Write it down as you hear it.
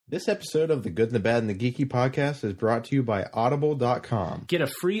This episode of the Good and the Bad and the Geeky podcast is brought to you by Audible.com. Get a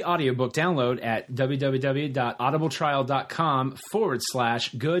free audiobook download at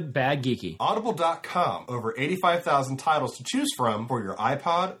www.audibletrial.com/goodbadgeeky. Audible.com. Over 85,000 titles to choose from for your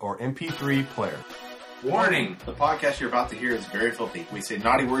iPod or MP3 player. Warning! The podcast you're about to hear is very filthy. We say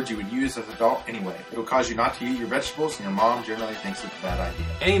naughty words you would use as an adult anyway. It'll cause you not to eat your vegetables, and your mom generally thinks it's a bad idea.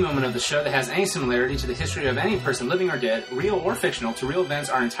 Any moment of the show that has any similarity to the history of any person living or dead, real or fictional, to real events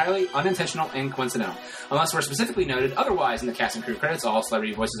are entirely unintentional and coincidental. Unless we're specifically noted otherwise in the cast and crew credits, all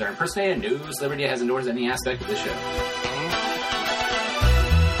celebrity voices are impersonated, and no celebrity has endorsed any aspect of this show.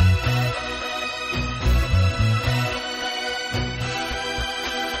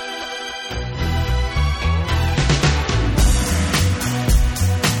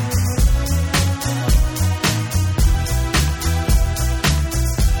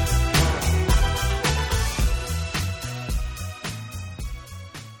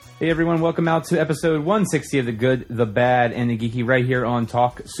 Hey everyone, welcome out to episode 160 of The Good, the Bad, and the Geeky right here on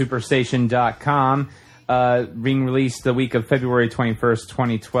TalkSuperstation.com. Being released the week of February 21st,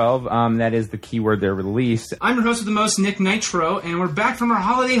 2012. That is the keyword they're released. I'm your host with the most, Nick Nitro, and we're back from our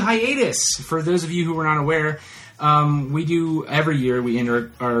holiday hiatus. For those of you who were not aware, we do every year, we end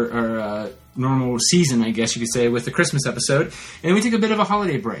our normal season, I guess you could say, with the Christmas episode, and we take a bit of a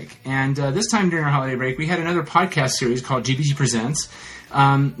holiday break. And this time during our holiday break, we had another podcast series called GBG Presents.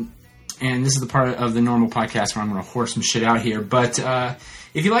 And this is the part of the normal podcast where I'm going to horse some shit out here. But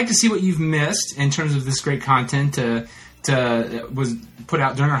if you'd like to see what you've missed in terms of this great content was put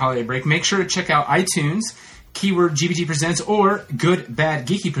out during our holiday break, make sure to check out iTunes, keyword GBG Presents, or Good, Bad,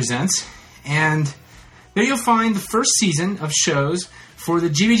 Geeky Presents. And there you'll find the first season of shows for the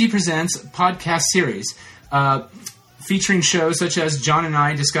GBG Presents podcast series, featuring shows such as John and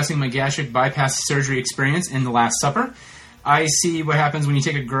I discussing my gastric bypass surgery experience in The Last Supper. I see what happens when you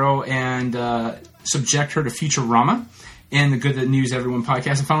take a girl and subject her to Futurama in the Good That News Everyone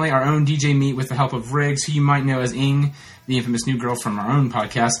podcast. And finally, our own DJ Meet with the help of Riggs, who you might know as Ing, the infamous new girl from our own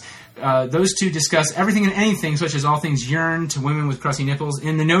podcast. Those two discuss everything and anything, such as all things urine to women with crusty nipples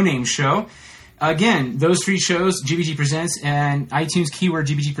in the No Name Show. Again, those three shows, GBG Presents and iTunes keyword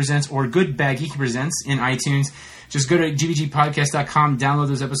GBG Presents or Good Bad Geeky Presents in iTunes. Just go to gbgpodcast.com, download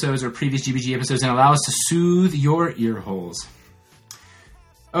those episodes or previous GBG episodes, and allow us to soothe your ear holes.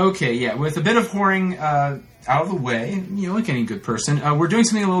 Okay, yeah, with a bit of whoring out of the way, like any good person, we're doing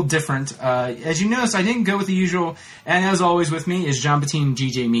something a little different. As you notice, I didn't go with the usual, and as always with me is John Bettine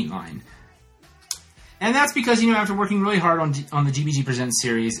GJ Meatline. And that's because, after working really hard on the GBG Presents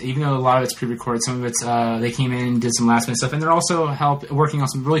series, even though a lot of it's pre-recorded, some of it's, they came in and did some last-minute stuff, and they're also working on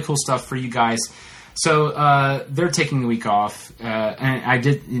some really cool stuff for you guys. So they're taking the week off, and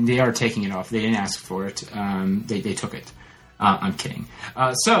they are taking it off. They didn't ask for it. They took it. I'm kidding.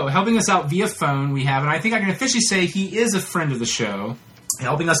 So helping us out via phone, we have, and I think I can officially say he is a friend of the show,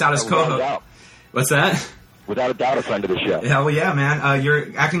 helping us out as co-host. What's that? Without a doubt, a friend of the show. Hell yeah, man. You're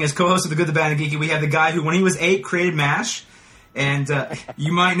acting as co-host of The Good, the Bad, and the Geeky. We have the guy who, when he was 8, created MASH, and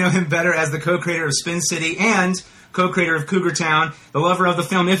you might know him better as the co-creator of Spin City and co-creator of Cougar Town, the lover of the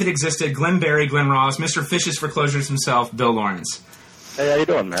film If It Existed, Glenn Barry, Glenn Ross, Mr. Fish's Foreclosures himself, Bill Lawrence. Hey, how you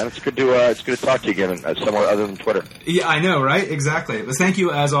doing, man? It's good to talk to you again somewhere other than Twitter. Yeah, I know, right? Exactly. But thank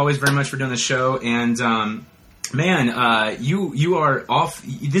you, as always, very much for doing the show. And, you are off.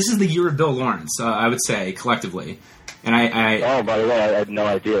 This is the year of Bill Lawrence, I would say, collectively. And Oh, by the way, I had no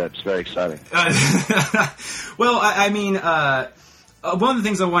idea. It's very exciting. Well, one of the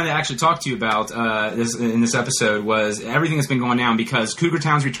things I wanted to actually talk to you about in this episode was everything that's been going down, because Cougar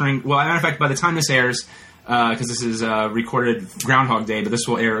Town's returning. Well, as a matter of fact, by the time this airs, because this is recorded Groundhog Day, but this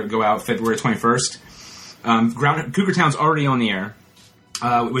will go out February 21st. Cougar Town's already on the air,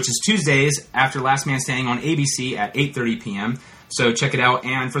 which is Tuesdays after Last Man Standing on ABC at 8:30 p.m. So check it out.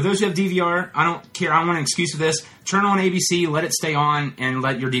 And for those who have DVR, I don't care. I don't want an excuse for this. Turn on ABC, let it stay on, and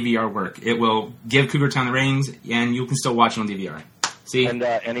let your DVR work. It will give Cougar Town the ratings, and you can still watch it on DVR. See? And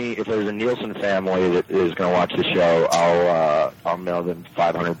if there's a Nielsen family that is going to watch the show, I'll mail them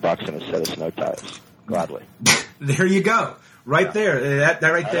 $500 and a set of snow tires, gladly. There you go, there. That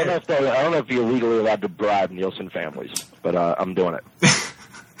right there. I don't know if you're legally allowed to bribe Nielsen families, but I'm doing it.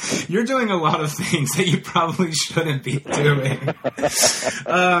 You're doing a lot of things that you probably shouldn't be doing.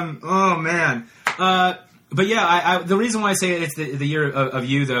 Oh man. But yeah, the reason why I say it's the year of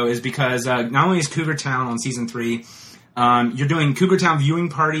you though is because not only is Cougar Town on season 3. You're doing Cougar Town viewing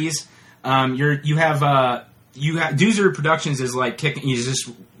parties. You have Doozer Productions is like kicking. He's just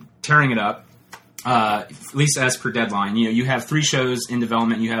tearing it up. At least as per deadline. You have 3 shows in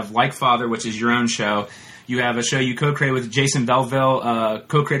development. You have Like Father, which is your own show. You have a show you co-created with Jason Belleville,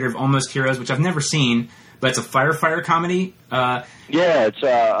 co-creator of Almost Heroes, which I've never seen, but it's a firefighter comedy. Yeah, it's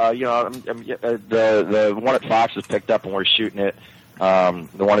the one at Fox is picked up and we're shooting it. The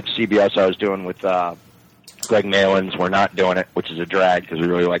one at CBS I was doing with Greg Malins, we're not doing it, which is a drag because we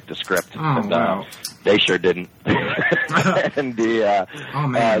really liked the script. Wow. They sure didn't. And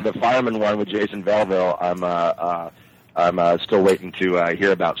the fireman one with Jason Belleville, I'm still waiting to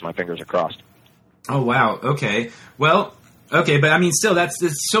hear about, so my fingers are crossed. Oh, wow. Okay. Well, okay, but I mean, still, it's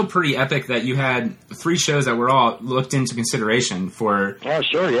so pretty epic that you had 3 shows that were all looked into consideration for. Oh,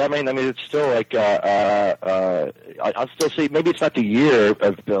 sure, yeah. I mean, it's still like I'll still see. Maybe it's not the year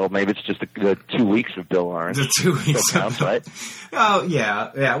of Bill. Maybe it's just the 2 weeks of Bill Lawrence. The 2 weeks of Bill, right? Oh,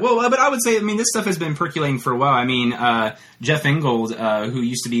 yeah. Well, but I would say, I mean, this stuff has been percolating for a while. I mean, Jeff Ingold, who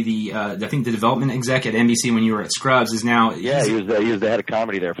used to be I think the development exec at NBC when you were at Scrubs, is now. Yeah, he was the head of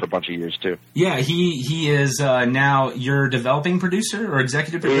comedy there for a bunch of years too. Yeah, he is now your developing producer or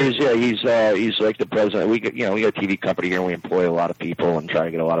executive producer. He's like the president. We got a TV company here, and we employ a lot of people and try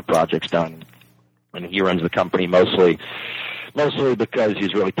to get a lot of projects done. And he runs the company mostly because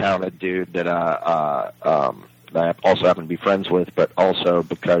he's a really talented dude that I also happen to be friends with, but also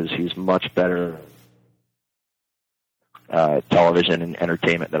because he's much better television and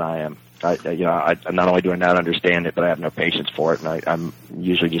entertainment than I am. I not only do I not understand it, but I have no patience for it, and I'm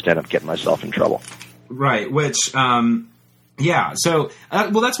usually just end up getting myself in trouble. Right. Which, yeah. So,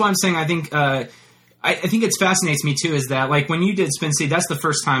 well, that's why I'm saying I think. I think it fascinates me too is that like when you did Spin City, that's the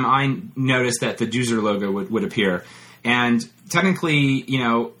first time I noticed that the Doozer logo would appear. And technically,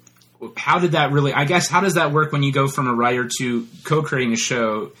 how did that really? I guess how does that work when you go from a writer to co-creating a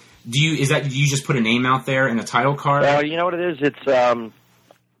show? Do you just put a name out there and a title card? Well, you know what it is. It's I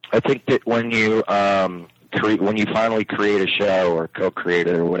think that when you finally create a show or co-create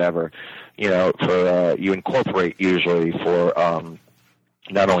it or whatever, for you incorporate usually for.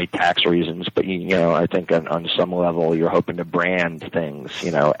 Not only tax reasons, but I think on some level you're hoping to brand things,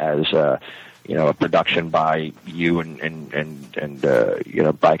 as a production by you and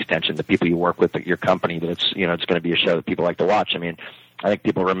by extension the people you work with at your company. That it's it's going to be a show that people like to watch. I mean, I think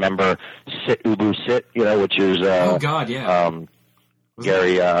people remember Sit Ubu Sit, which is oh God, yeah,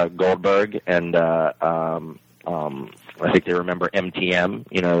 Gary Goldberg, and I think they remember MTM,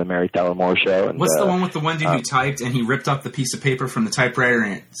 the Mary Tyler Moore Show. And, what's the one with the one dude who typed and he ripped up the piece of paper from the typewriter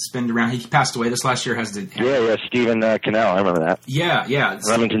and it spinned around? He passed away this last year. Yeah, Stephen Cannell. I remember that. Yeah.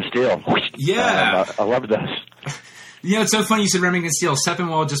 Remington Steele. Yeah. I love this. It's so funny you said Remington Steele.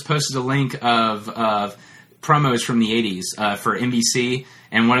 Sepinwall just posted a link of promos from the 80s for NBC,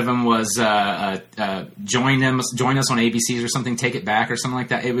 and one of them was join us on ABCs or something, take it back or something like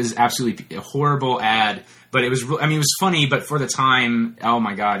that. It was absolutely a horrible ad. But it was funny, but for the time, oh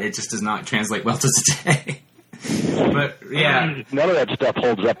my God, it just does not translate well to today. But yeah, none of that stuff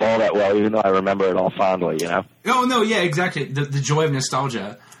holds up all that well, even though I remember it all fondly. Oh no, yeah, exactly. The joy of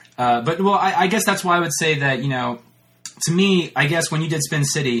nostalgia. But I guess that's why I would say that to me, I guess when you did Spin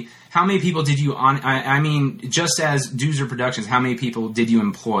City, how many people did you I mean, just as Doozer Productions, how many people did you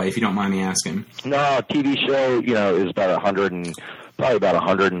employ, if you don't mind me asking? No, a TV show, is about 100 and. Probably about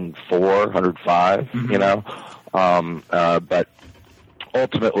 104, 105, but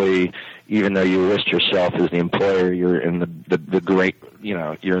ultimately, even though you list yourself as the employer, you're in the great,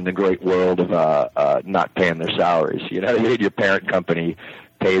 you're in the great world of not paying their salaries. Your parent company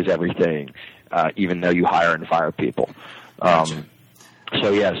pays everything, even though you hire and fire people. Gotcha.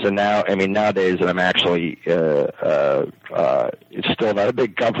 So now, I mean, nowadays, I'm actually, it's still not a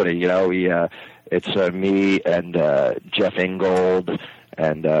big company, it's me and Jeff Ingold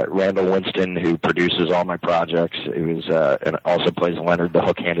and Randall Winston, who produces all my projects, who's and also plays Leonard, the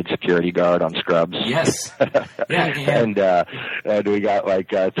hook-handed security guard on Scrubs. Yes. Yeah. And we got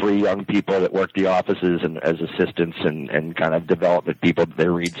like 3 young people that work the offices and as assistants and kind of development people. They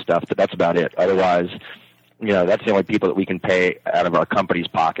read stuff, but that's about it. Otherwise, that's the only people that we can pay out of our company's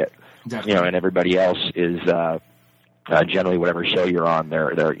pocket. Definitely. And everybody else is generally whatever show you're on,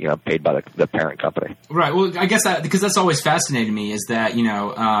 they're paid by the parent company. Right. Well, I guess because that's always fascinated me is that you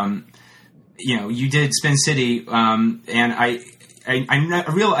did Spin City, and I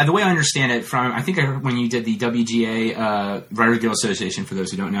the way I understand it from I think I heard when you did the WGA Writers Guild Association. For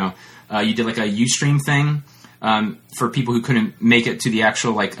those who don't know, you did like a UStream thing for people who couldn't make it to the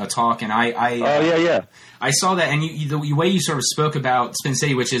actual like a talk, and yeah. I saw that, and the way you sort of spoke about Spin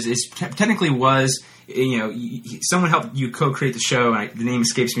City, which is technically was, someone helped you co-create the show, and the name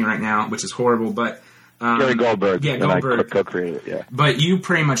escapes me right now, which is horrible, but Gary Goldberg. Yeah, and Goldberg. I co-created it, yeah. But you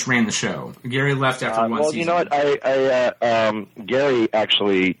pretty much ran the show. Gary left after one season. You know what? Gary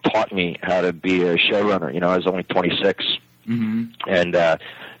actually taught me how to be a showrunner. I was only 26. Mm-hmm. And,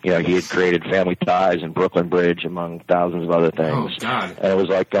 he had created Family Ties and Brooklyn Bridge, among thousands of other things. Oh, God. And it was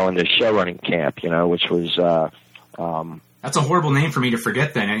like going to showrunning camp, which was... That's a horrible name for me to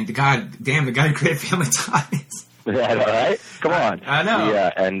forget then. I mean, the guy who created Family Ties. Yeah, all right? Come on. I know.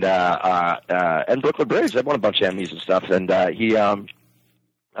 Yeah, and Brooklyn Bridge, I won a bunch of Emmys and stuff. And he,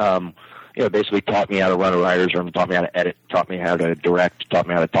 basically taught me how to run a writer's room, taught me how to edit, taught me how to direct, taught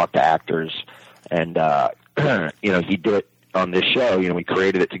me how to talk to actors. And, he did it on this show. We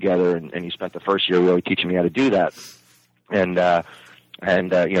created it together, and he spent the first year really teaching me how to do that. And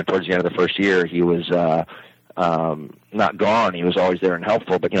towards the end of the first year, he was not gone. He was always there and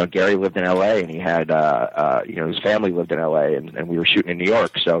helpful. But Gary lived in L.A. and he had his family lived in L.A. and we were shooting in New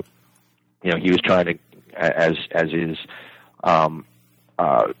York. So he was trying to, as his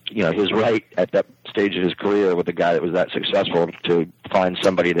his right at that stage of his career with a guy that was that successful, to find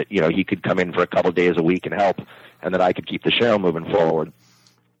somebody that he could come in for a couple of days a week and help, and that I could keep the show moving forward.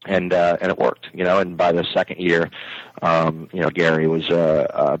 And it worked, and by the second year, Gary was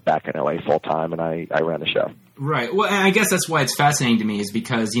back in LA full time, and I ran the show. Right. Well, and I guess that's why it's fascinating to me, is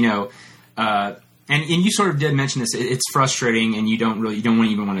because and you sort of did mention this. It's frustrating, and you don't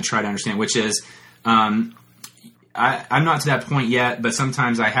even want to try to understand, which is, I'm not to that point yet, but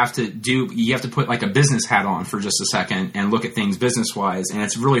sometimes you have to put like a business hat on for just a second and look at things business wise, and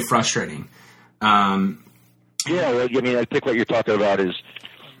it's really frustrating. Yeah, well, I think what you're talking about is,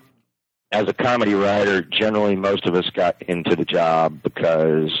 as a comedy writer, generally most of us got into the job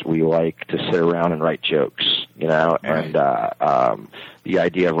because we like to sit around and write jokes, Right. And the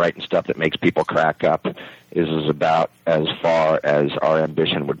idea of writing stuff that makes people crack up is about as far as our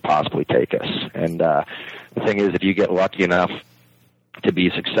ambition would possibly take us. And the thing is, if you get lucky enough to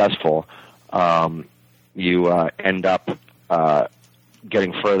be successful, you end up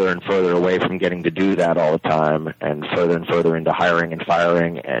getting further and further away from getting to do that all the time, and further into hiring and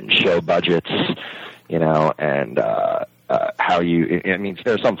firing and show budgets, and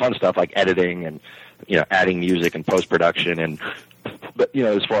there's some fun stuff like editing and, adding music and post-production, but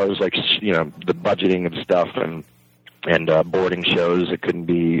as far as like, the budgeting of stuff and boarding shows, it couldn't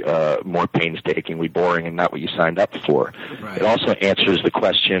be more painstakingly boring and not what you signed up for. Right. It also answers the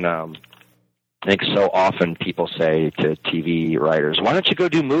question, I think so often people say to TV writers, why don't you go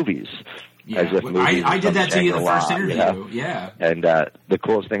do movies? Yeah. As if movies I did that to you the first Shangri-La, interview. Yeah. And the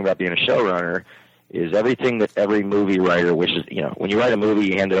coolest thing about being a showrunner is everything that every movie writer wishes. When you write a movie,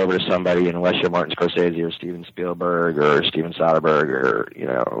 you hand it over to somebody, and unless you're Martin Scorsese or Steven Spielberg or Steven Soderbergh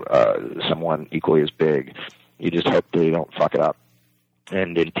or someone equally as big, you just hope they don't fuck it up.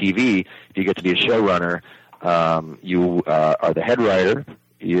 And in TV, if you get to be a showrunner, you are the head writer.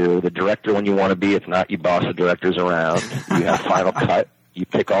 You're the director when you want to be. If not, you boss the directors around. You have final cut. You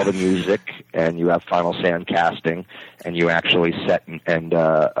pick all the music, and you have final say on casting, and you actually set and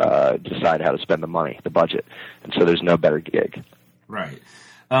decide how to spend the money, the budget. And so there's no better gig. Right.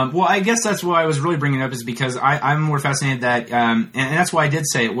 Well, I guess that's why I was really bringing it up, is because I'm more fascinated that, and that's why I did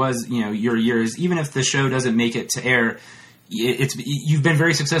say it was, your years, even if the show doesn't make it to air, you've been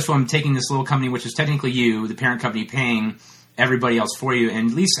very successful in taking this little company, which is technically you, the parent company, paying everybody else for you, and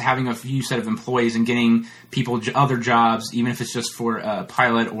at least having a few set of employees and getting people other jobs, even if it's just for a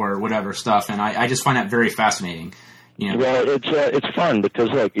pilot or whatever stuff. And I just find that very fascinating. Well, it's fun because,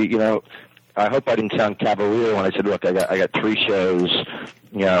 look, I hope I didn't sound cavalier when I said, look, I got 3 shows.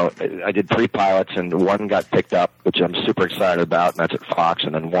 I did 3 pilots, and 1 got picked up, which I'm super excited about, and that's at Fox,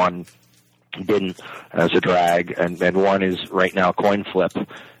 and then 1 didn't, and it's a drag, and 1 is right now a coin flip,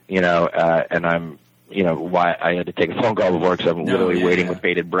 and I'm, why I had to take a phone call before, because I'm literally waiting with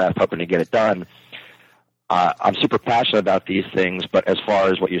bated breath, hoping to get it done. I'm super passionate about these things, but as far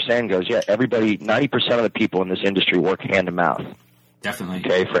as what you're saying goes, everybody, 90% of the people in this industry work hand to mouth. Definitely.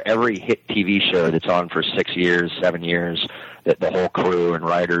 Okay, for every hit TV show that's on for 6 years, 7 years, that the whole crew and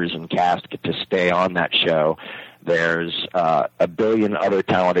writers and cast get to stay on that show, there's a billion other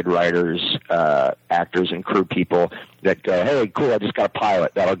talented writers, actors, and crew people that go, hey, cool, I just got a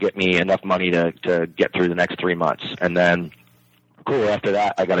pilot. That'll get me enough money to get through the next 3 months. And then, cool, after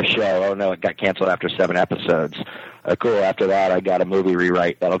that, I got a show. Oh, no, it got canceled after 7 episodes. Cool, after that, I got a movie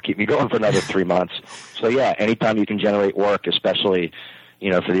rewrite. That'll keep me going for another 3 months. So, anytime you can generate work, especially,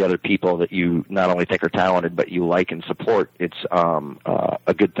 for the other people that you not only think are talented, but you like and support, it's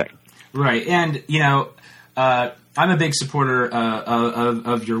a good thing. Right. And, I'm a big supporter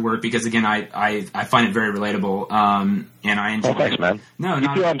of your work because, again, I find it very relatable, and I enjoy. Oh, thanks, man. No, you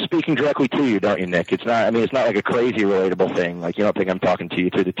feel I'm speaking directly to you, don't you, Nick? It's not. I mean, it's not like a crazy relatable thing. Like, you don't think I'm talking to you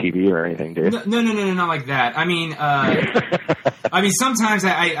through the TV or anything, do you? No, not like that. I mean, sometimes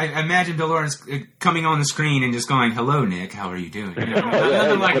I imagine Bill Lawrence coming on the screen and just going, "Hello, Nick. How are you doing?" You know,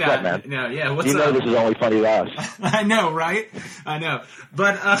 nothing like that. Up, man? No, yeah. What's you know up? This is only funny to us. I know, right? I know,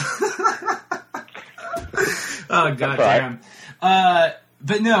 but. Oh, goddamn.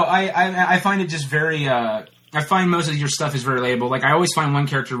 But no, I find it just very, I find most of your stuff is very relatable. Like, I always find one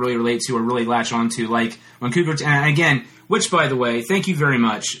character to really relate to or really latch onto. Like, when Cougar, and again, which, by the way, thank you very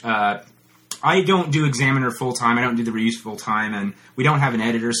much. I don't do Examiner full-time. I don't do the reviews full-time, and we don't have an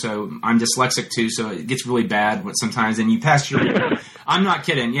editor, so I'm dyslexic, too, so it gets really bad sometimes, and you pass your... I'm not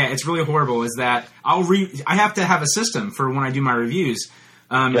kidding. Yeah, it's really horrible, is that I have to have a system for when I do my reviews.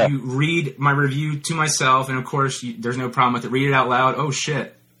 You read my review to myself, and of course, there's no problem with it. Read it out loud. Oh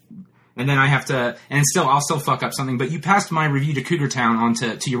shit! And then I have to, and I'll still fuck up something. But you passed my review to Cougar Town on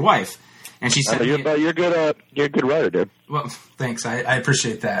to your wife, and she said, "You're good. You're a good writer, dude." Well, thanks. I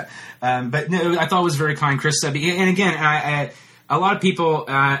appreciate that. But no, I thought it was very kind, Chris. And again, a lot of people.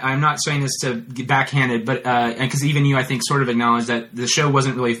 I'm not saying this to get backhanded, but because even you, I think, sort of acknowledged that the show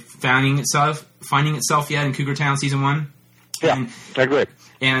wasn't really finding itself yet in Cougar Town season 1. Yeah, I agree.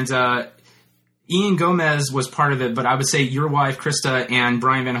 And Ian Gomez was part of it, but I would say your wife, Krista, and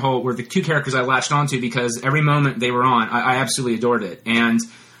Brian Van Holt were the two characters I latched onto because every moment they were on, I absolutely adored it. And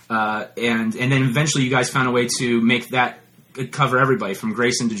then eventually you guys found a way to make that cover everybody, from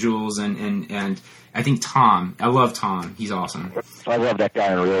Grayson to Jules and I think Tom. I love Tom. He's awesome. I love that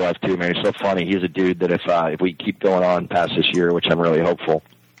guy in real life, too, man. He's so funny. He's a dude that if we keep going on past this year, which I'm really hopeful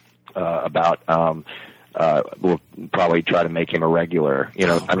about, we'll probably try to make him a regular. You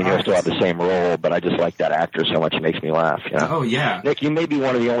know, I mean, he'll still have the same role, but I just like that actor so much; it makes me laugh. You know? Oh yeah, Nick, you may be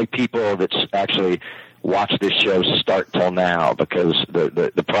one of the only people that's actually watched this show start till now, because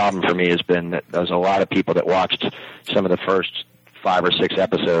the problem for me has been that there's a lot of people that watched some of the first 5 or 6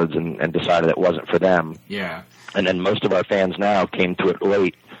 episodes and decided it wasn't for them. Yeah, and then most of our fans now came to it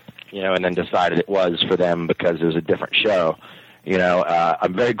late, you know, and then decided it was for them because it was a different show. You know,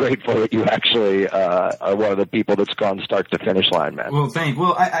 I'm very grateful that you actually are one of the people that's gone start to finish line, man. Well, thank.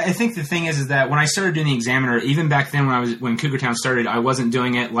 Well, I think the thing is that when I started doing the Examiner, even back then when Cougar Town started, I wasn't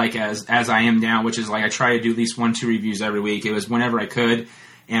doing it like as I am now, which is like I try to do at least 1-2 reviews every week. It was whenever I could,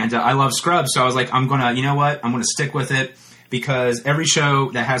 and I love Scrubs, so I was like, I'm gonna stick with it because every show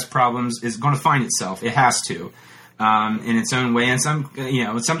that has problems is going to find itself. It has to. In its own way, and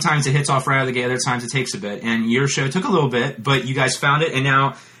sometimes it hits off right out of the gate, other times it takes a bit. And your show took a little bit, but you guys found it, and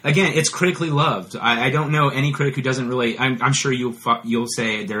now again, it's critically loved. I don't know any critic who doesn't really. I'm sure you'll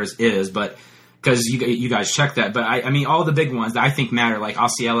say there is, but because you guys check that. But I mean, all the big ones that I think matter, like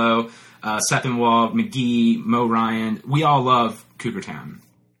Osceola, Sepinwall, McGee, Mo Ryan. We all love Cougar Town.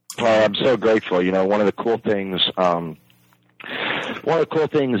 Well, I'm so grateful. You know, one of the cool things. One of the cool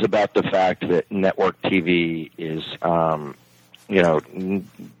things about the fact that network TV is,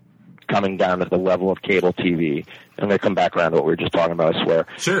 coming down to the level of cable TV. I'm going to come back around to what we were just talking about, I swear.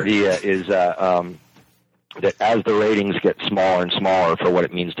 Sure. That as the ratings get smaller and smaller for what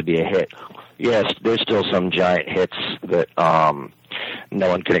it means to be a hit, yes, there's still some giant hits that no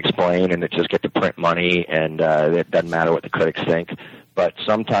one can explain and that just get to print money, and it doesn't matter what the critics think. But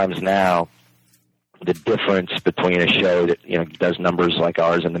sometimes now, the difference between a show that, you know, does numbers like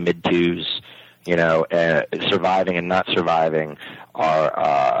ours in the mid-2s, you know, surviving and not surviving,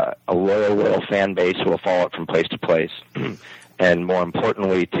 are a loyal fan base who will follow it from place to place. And more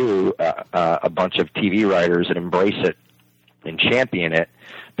importantly, too, a bunch of TV writers that embrace it and champion it,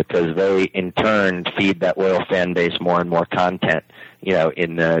 because they, in turn, feed that loyal fan base more and more content, you know,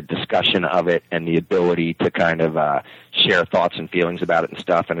 in the discussion of it and the ability to kind of share thoughts and feelings about it and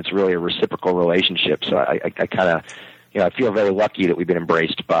stuff. And it's really a reciprocal relationship. So I kind of, you know, I feel very lucky that we've been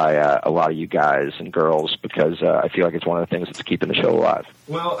embraced by a lot of you guys and girls, because I feel like it's one of the things that's keeping the show alive.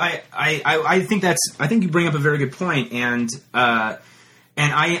 Well, I think you bring up a very good point, and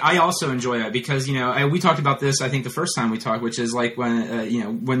I also enjoy that because, you know, we talked about this, I think, the first time we talked, which is like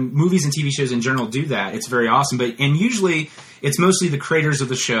when movies and TV shows in general do that, it's very awesome. And usually it's mostly the creators of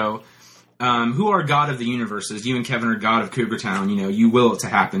the show who are God of the universes. You and Kevin are God of Cougar Town. You know, you will it to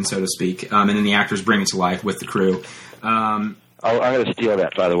happen, so to speak. And then the actors bring it to life with the crew. I'm going to steal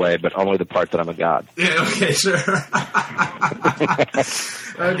that, by the way, but only the part that I'm a god. Yeah, okay, sure.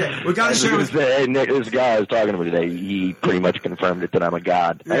 Okay, we got to share with... Hey, Nick, this guy I was talking to me today, he pretty much confirmed it that I'm a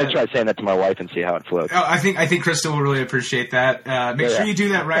god. Yeah. I'm going to try saying that to my wife and see how it floats. Oh, I think Krista will really appreciate that. Make sure you do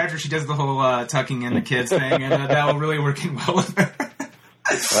that right after she does the whole tucking in the kids thing, and that will really work in well with her.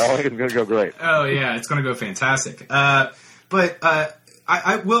 I think it's going to go great. Oh, yeah, it's going to go fantastic. I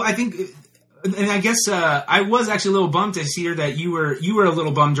think... And I guess I was actually a little bummed to hear that you were a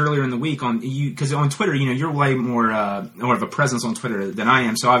little bummed earlier in the week because on Twitter, you're way more of a presence on Twitter than I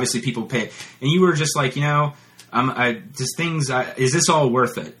am. So obviously people pay, and you were just like, is this all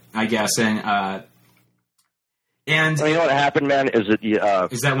worth it? I guess, and well, you know what happened, man, is that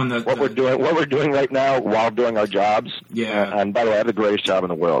is that when what we're doing right now while doing our jobs. Yeah. And by the way, I have the greatest job in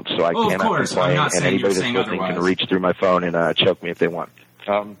the world, so I cannot complain. I'm not and saying anybody you're saying that's listening otherwise. can reach through my phone and choke me if they want.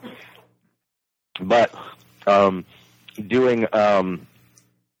 But doing, all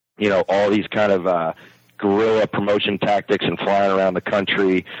these kind of guerrilla promotion tactics and flying around the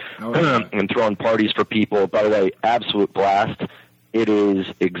country and throwing parties for people, by the way, absolute blast. It is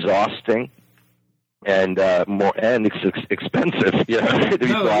exhausting and it's expensive, to be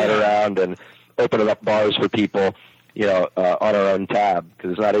flying around and opening up bars for people, on our own tab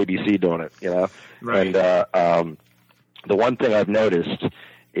because it's not ABC doing it, Right. And the one thing I've noticed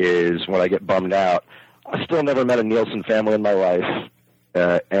is when I get bummed out, I still never met a Nielsen family in my life,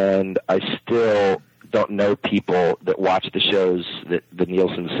 and I still don't know people that watch the shows that the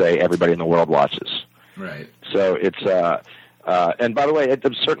Nielsens say everybody in the world watches. Right. So it's and by the way,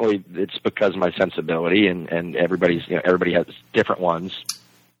 it's because of my sensibility, and everybody has different ones,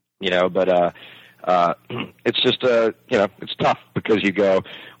 but it's just it's tough because you go,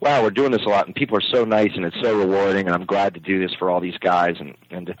 wow, we're doing this a lot, and people are so nice, and it's so rewarding, and I'm glad to do this for all these guys and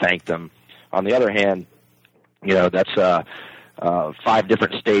to thank them. On the other hand, that's 5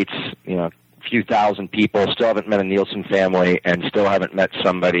 different states, a few thousand people, still haven't met a Nielsen family, and still haven't met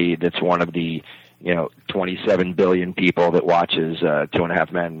somebody that's one of the 27 billion people that watches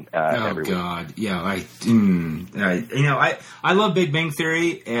 2.5 Men every week. Oh God, yeah. I love Big Bang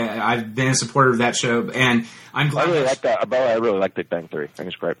Theory. I've been a supporter of that show, and I'm glad. I really like that. I really like Big Bang Theory. I think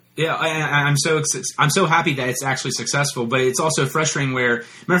it's great. Yeah, I'm so happy that it's actually successful, but it's also frustrating. Matter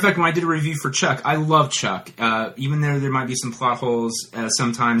of fact, when I did a review for Chuck, I love Chuck, even though there might be some plot holes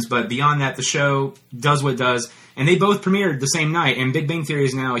sometimes. But beyond that, the show does what it does, and they both premiered the same night. And Big Bang Theory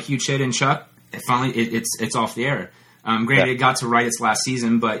is now a huge hit, and Chuck. Finally, it's off the air. Granted, it got to write its last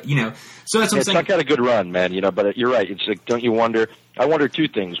season, but so that's what I'm saying. Chuck had a good run, man. But you're right. It's like, don't you wonder? I wonder 2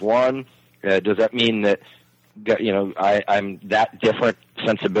 things. One, does that mean that I'm that different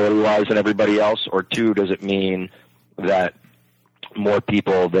sensibility-wise than everybody else? Or 2, does it mean that more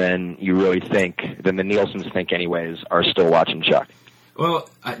people than you really think, than the Nielsens think, anyways, are still watching Chuck? Well,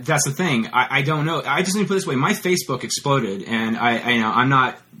 that's the thing. I don't know. I just need to put it this way. My Facebook exploded, and I'm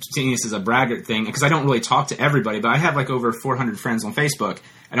not seeing this as a braggart thing because I don't really talk to everybody, but I have like over 400 friends on Facebook.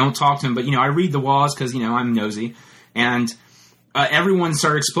 I don't talk to them, but I read the walls because I'm nosy, and everyone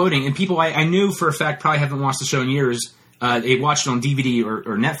started exploding. And people I knew for a fact probably haven't watched the show in years. They watched it on DVD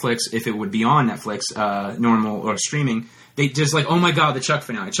or Netflix if it would be on Netflix, normal or streaming. They just like, oh my God, the Chuck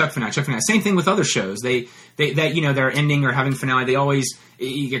finale. Same thing with other shows. They're ending or having finale. They always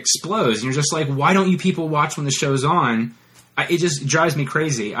it explodes, and you're just like, why don't you people watch when the show's on? It just drives me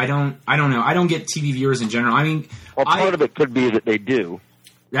crazy. I don't know. I don't get TV viewers in general. I mean, part of it could be that they do.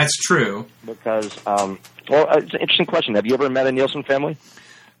 That's true. Because, it's an interesting question. Have you ever met a Nielsen family?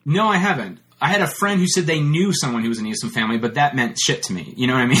 No, I haven't. I had a friend who said they knew someone who was a Nielsen family, but that meant shit to me. You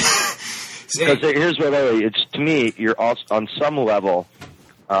know what I mean? Because here's what it's to me. You're also on some level.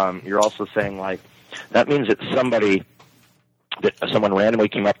 You're also saying like that means that someone randomly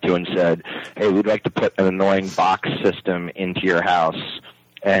came up to you and said, "Hey, we'd like to put an annoying box system into your house,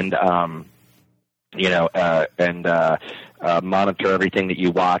 and monitor everything that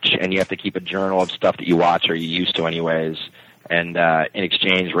you watch, and you have to keep a journal of stuff that you watch or you used to anyways. And in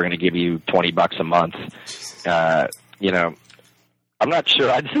exchange, we're going to give you $20 a month." I'm not sure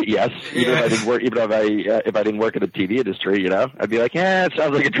I'd say yes, even if I didn't work in the TV industry, I'd be like, it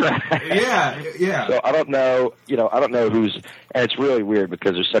sounds like a trap. Yeah. So I don't know, who's, and it's really weird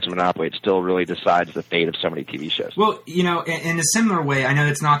because there's such a monopoly. It still really decides the fate of so many TV shows. Well, in a similar way, I know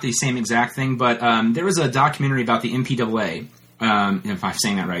it's not the same exact thing, but there was a documentary about the MPAA, if I'm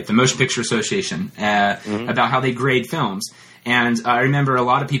saying that right, the Motion Picture Association, about how they grade films. And I remember a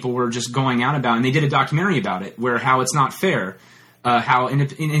lot of people were just going out about it, and they did a documentary about it, how it's not fair. How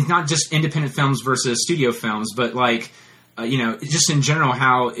it's not just independent films versus studio films, but just in general,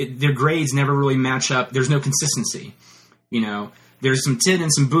 how their grades never really match up. There's no consistency, there's some tit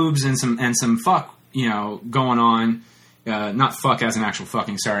and some boobs and some fuck, going on. Not fuck as an actual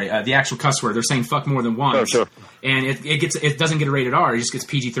fucking, sorry. The actual cuss word. They're saying fuck more than once. Oh, sure. And it doesn't get a rated R. It just gets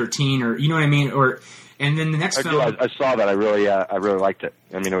PG-13 or, you know what I mean? And then the next film. I saw that. I really liked it.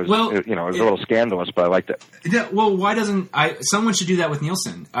 I mean, it was it was a little scandalous, but I liked it. Well, why doesn't someone should do that with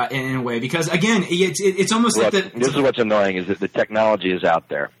Nielsen in a way? Because again, it's almost like that. This is what's annoying is that the technology is out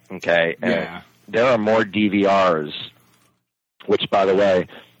there. Okay, and there are more DVRs, which, by the way,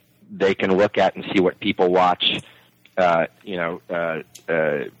 they can look at and see what people watch.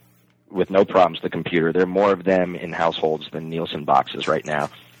 With no problems, the computer. There are more of them in households than Nielsen boxes right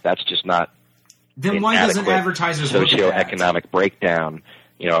now. That's just not. Then why doesn't advertisers look at that? Socioeconomic breakdown,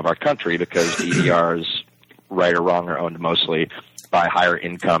 of our country, because DVRs, right or wrong, are owned mostly by higher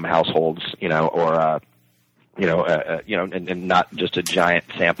income households, and not just a giant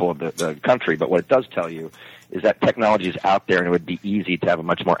sample of the country. But what it does tell you is that technology is out there, and it would be easy to have a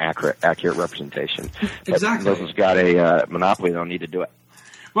much more accurate representation. Exactly. But Nielsen's got a monopoly; they don't need to do it.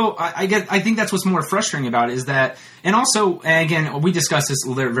 Well, I think that's what's more frustrating about it is that, and also, and again, we discussed this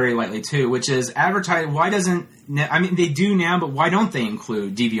very lightly too, which is why doesn't, they do now, but why don't they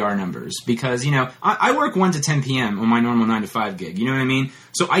include DVR numbers? Because, I work 1 to 10 p.m. on my normal 9 to 5 gig, you know what I mean?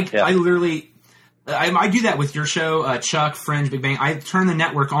 So I literally, I do that with your show, Chuck, Fringe, Big Bang. I turn the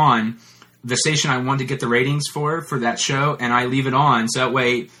network on, the station I want to get the ratings for that show, and I leave it on, so that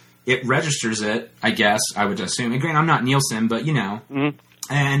way it registers it, I guess, I would assume. And granted, I'm not Nielsen, but, Mm-hmm.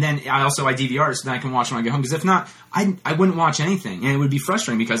 And then I DVR so that I can watch when I get home. Because if not, I wouldn't watch anything. And it would be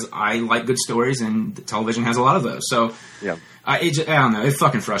frustrating because I like good stories and television has a lot of those. So I don't know. It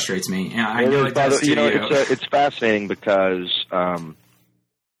fucking frustrates me. And I know it does too. It's fascinating because, I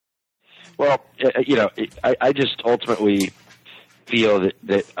just ultimately feel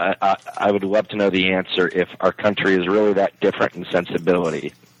that I would love to know the answer if our country is really that different in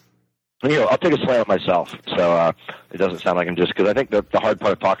sensibility. I'll take a slam at myself, so it doesn't sound like I'm just because I think the hard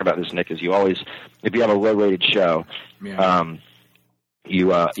part of talking about this, Nick, is you always, if you have a low-rated show,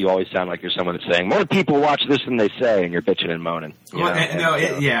 you always sound like you're someone that's saying more people watch this than they say, and you're bitching and moaning. Well, I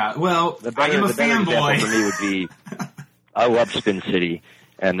am a fanboy. For me would be, I love Spin City,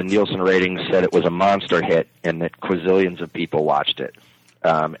 and the Nielsen ratings said it was a monster hit, and that quazillions of people watched it,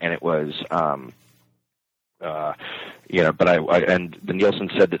 and it was. And the Nielsen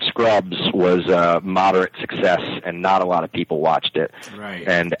said that Scrubs was a moderate success and not a lot of people watched it. Right.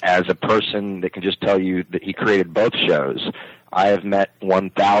 And as a person that can just tell you that he created both shows, I have met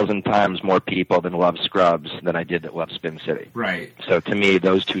 1,000 times more people that love Scrubs than I did that love Spin City. Right. So to me,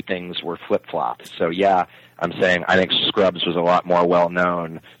 those two things were flip-flopped. So yeah, I'm saying I think Scrubs was a lot more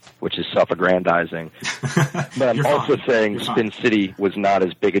well-known, which is self-aggrandizing. But I'm also saying Spin City was not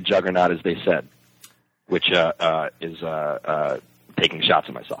as big a juggernaut as they said. Which is taking shots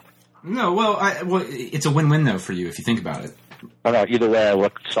at myself. No, well, it's a win-win though for you if you think about it. Oh no, either way, I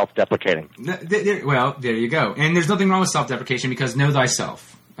look self-deprecating. There you go. And there's nothing wrong with self-deprecation because know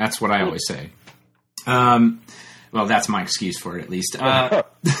thyself. That's what I always say. Well, that's my excuse for it, at least. Well,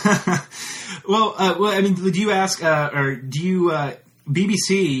 I mean, do you ask, or do you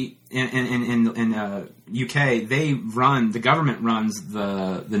BBC in UK, the government runs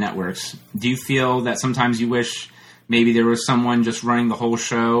the networks. Do you feel that sometimes you wish maybe there was someone just running the whole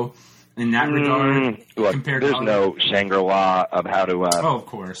show in that regard? Look, compared there's to no Shangri-La of how to, of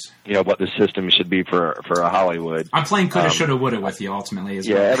course, what the system should be for a Hollywood. I'm playing coulda, shoulda, woulda with you ultimately as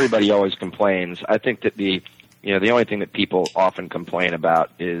well. Yeah, everybody always complains. I think that the only thing that people often complain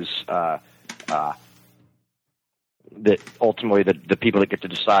about is, that ultimately the people that get to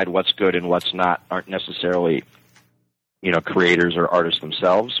decide what's good and what's not aren't necessarily, creators or artists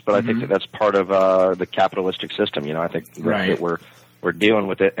themselves. But I think that that's part of the capitalistic system. I think that we're dealing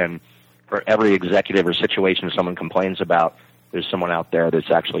with it. And for every executive or situation someone complains about, there's someone out there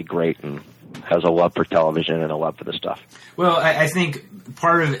that's actually great and has a love for television and a love for the stuff. Well, I think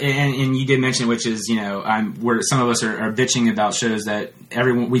part of, and you did mention, which is, where some of us are bitching about shows that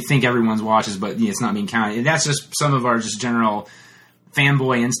we think everyone's watches, but it's not being counted. And that's just some of our just general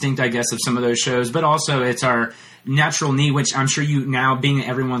fanboy instinct, I guess, of some of those shows. But also it's our natural need, which I'm sure you now, being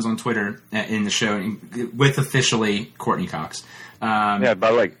everyone's on Twitter in the show, with officially Courtney Cox. By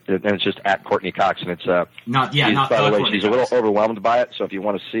the way, and it's just at Courtney Cox, and it's by the way, she's a little overwhelmed by it. So if you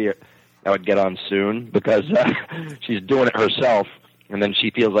want to see it, I would get on soon because she's doing it herself, and then she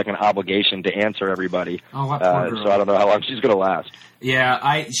feels like an obligation to answer everybody. Oh, what poor girl. So I don't know how long she's going to last.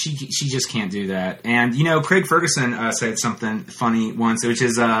 Yeah, she just can't do that. And Craig Ferguson said something funny once, which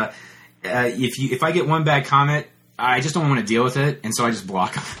is if I get one bad comment, I just don't want to deal with it, and so I just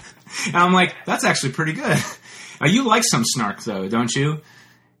block them. And I'm like, that's actually pretty good. You like some snark, though, don't you?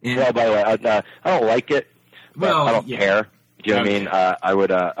 And, well, by the way, I don't like it. Well, I don't care. Do you know what I mean? I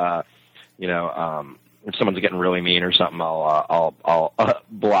would, if someone's getting really mean or something, I'll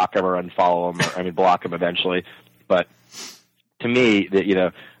block them or unfollow them. Block them eventually. But to me,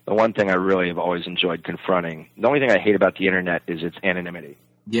 the one thing I really have always enjoyed confronting, the only thing I hate about the internet is its anonymity.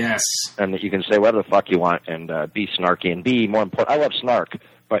 Yes. And that you can say whatever the fuck you want and be snarky and be more important. I love snark,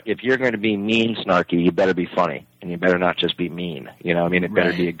 but if you're going to be mean snarky, you better be funny and you better not just be mean. It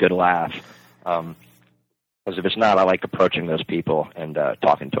better be a good laugh. Because if it's not, I like approaching those people and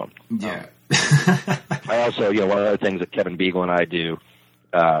talking to them. Yeah. I also, one of the things that Kevin Beagle and I do,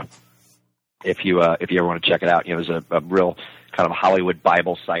 if you ever want to check it out, there's a real kind of Hollywood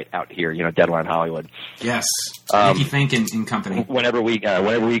Bible site out here, Deadline Hollywood. Yes, Nicky Fink and company. Whenever we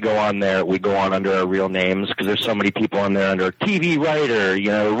go on there, we go on under our real names because there's so many people on there under TV writer,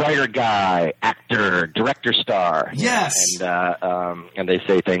 writer guy, actor, director star. Yes, and they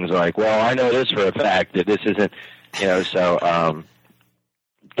say things like, "Well, I know this for a fact that this isn't," So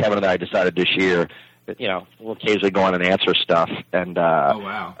Kevin and I decided this year that we'll occasionally go on and answer stuff and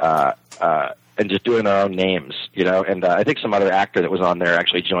and just doing our own names, and I think some other actor that was on there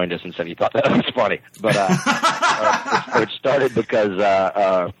actually joined us and said he thought that was funny. But it started because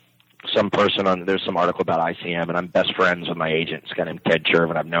there's some article about ICM, and I'm best friends with my agent. This guy named Ted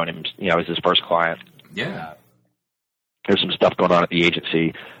Chervin. I've known him, he's his first client. Yeah. There's some stuff going on at the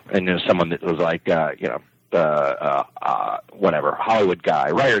agency, and there's someone that was like, whatever, Hollywood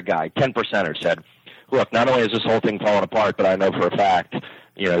guy, writer guy, 10%er said, look, not only is this whole thing falling apart, but I know for a fact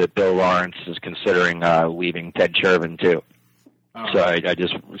that Bill Lawrence is considering leaving Ted Chervin too. Oh. So I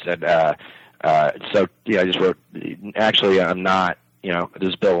just said, I just wrote, actually, I'm not, this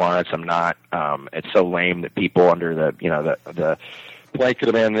is Bill Lawrence, I'm not, it's so lame that people under the blanket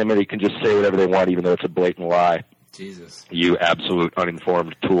of anonymity can just say whatever they want, even though it's a blatant lie. Jesus. You absolute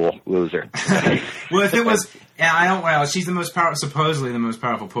uninformed tool, loser. Well, if it was, she's supposedly the most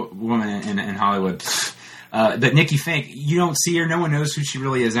powerful woman in Hollywood. But Nicky Fink, you don't see her. No one knows who she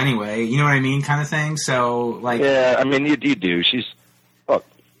really is anyway. You know what I mean, kind of thing. So, like, yeah, you do. She's a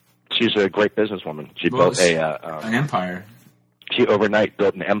great businesswoman. She built an empire. She overnight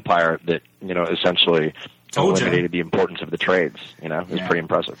built an empire that essentially eliminated the importance of the trades. It was pretty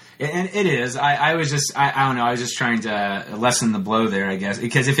impressive. And it is. I was just, I don't know. I was just trying to lessen the blow there, I guess,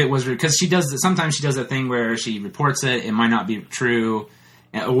 because if it was, because sometimes she does that thing where she reports it might not be true.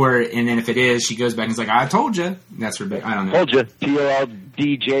 And then if it is, she goes back and is like, I told you. That's her big, I don't know. Told you.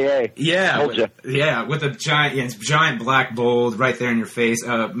 TOLDJA. Yeah. Told you. Yeah, with a giant black bold right there in your face.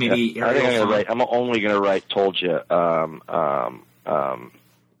 Maybe I think I'm only going to write told you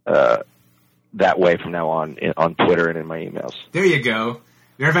that way from now on Twitter and in my emails. There you go.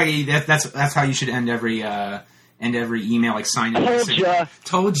 Everybody, that's how you should end every email, like sign in.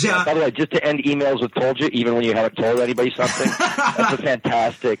 Told ya. By the way, just to end emails with told you, even when you haven't told anybody something, that's a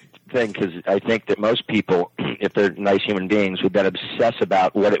fantastic thing, because I think that most people, if they're nice human beings, would then obsess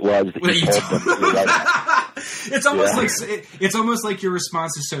about what it was that you told them. It's almost like your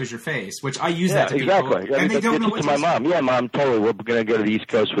response is "so is your face," which I use that to exactly. people, and they don't know what to my mom. Yeah, Mom, totally. We're going to go to the East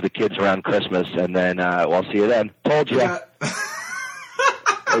Coast with the kids around Christmas, and then I'll see you then. Told you. Yeah.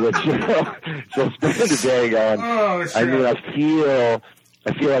 So spend the day going, oh, shit.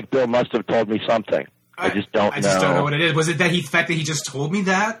 I feel like Bill must have told me something. I just don't know. I just don't know what it is. Was it the fact that he just told me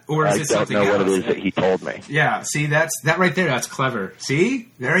that? Or is it something else? I don't know what it is that he told me. Yeah, see, that right there, that's clever. See?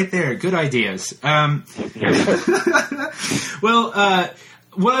 Right there, good ideas. Well,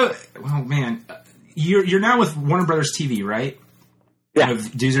 man, you're now with Warner Brothers TV, right? Yeah. Of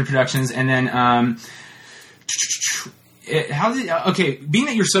Doozer Productions, and then being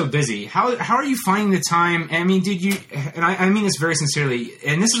that you're so busy, how are you finding the time? I mean, I mean this very sincerely,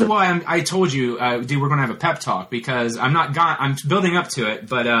 and this is why I told you, dude, we're going to have a pep talk, because I'm building up to it,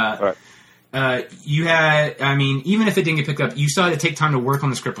 but you had, I mean, even if it didn't get picked up, you still had to take time to work on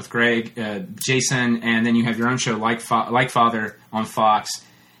the script with Greg, Jason, and then you have your own show, Like Father, on Fox.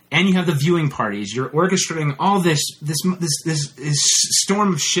 And you have the viewing parties. You're orchestrating all this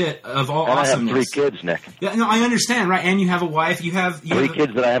storm of shit of all awesomeness. I have 3 kids, Nick. Yeah, no, I understand, right? And you have a wife. You have 3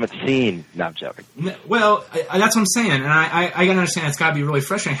 kids that I haven't seen. No, I'm joking. Well, that's what I'm saying, and I gotta understand. It's got to be really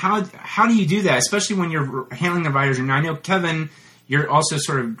frustrating. How do you do that, especially when you're handling the writers? And I know Kevin, you're also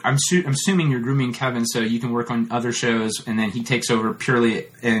sort of. I'm assuming you're grooming Kevin so you can work on other shows, and then he takes over purely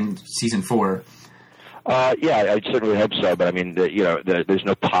in season 4. Yeah, I certainly hope so. But I mean, there's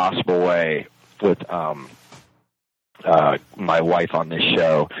no possible way with my wife on this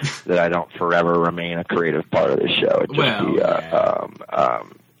show that I don't forever remain a creative part of this show. It'd just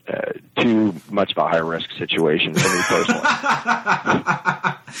be too much of a high risk situation for me personally.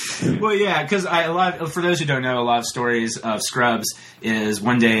 Well, yeah, because for those who don't know, a lot of stories of Scrubs is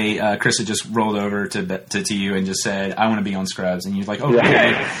one day Chris had just rolled over to you and just said, "I want to be on Scrubs," and you're like,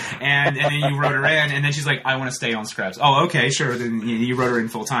 "Okay," and then you wrote her in, and then she's like, "I want to stay on Scrubs." Oh, okay, sure. Then you wrote her in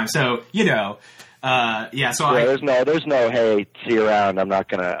full time. So there's no hey, see you around. I'm not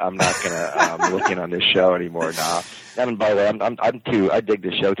gonna look in on this show anymore. Nah. And by the way, I dig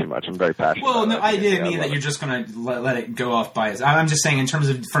this show too much. I'm very passionate. Well, no, I didn't mean that you're just going to let it go off by its. I'm just saying, in terms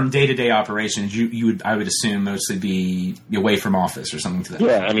of from day-to-day operations, I would assume mostly be away from office or something to that.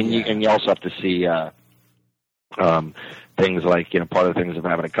 Yeah, I mean, you also have to see things like, part of the things of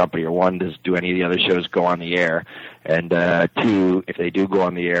having a company are, one, do any of the other shows go on the air, and two, if they do go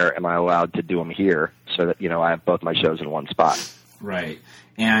on the air, am I allowed to do them here so that I have both my shows in one spot? Right.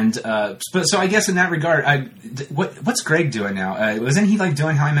 And so I guess in that regard, what's Greg doing now? Wasn't he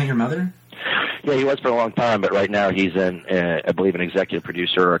doing How I Met Your Mother? Yeah, he was for a long time, but right now he's I believe, an executive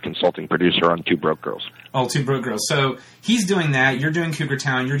producer or a consulting producer on Two Broke Girls. Oh, Two Broke Girls. So he's doing that. You're doing Cougar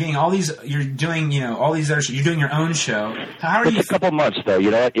Town. You're getting all these. You're doing all these other. You're doing your own show. How are you? It's a couple months though.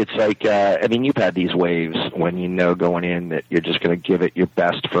 It's like you've had these waves when going in that you're just going to give it your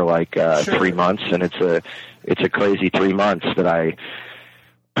best for 3 months, and it's a crazy 3 months that I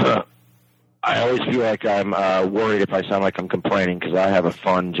always feel like I'm worried if I sound like I'm complaining because I have a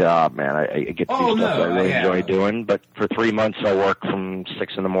fun job, man. I get to do stuff that I really enjoy doing. But for 3 months, I work from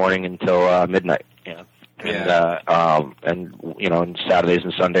 6 in the morning until midnight. And and Saturdays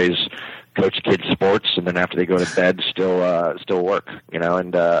and Sundays, coach kids sports, and then after they go to bed, still work.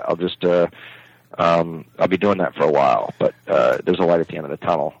 And I'll just I'll be doing that for a while. But there's a light at the end of the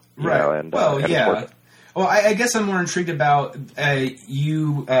tunnel. Right. Well, I guess I'm more intrigued about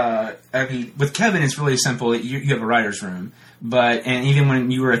you. I mean, with Kevin, it's really simple. You have a writer's room, and even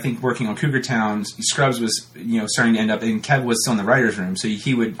when you were, I think, working on Cougar Town, Scrubs was, starting to end up, and Kev was still in the writer's room. So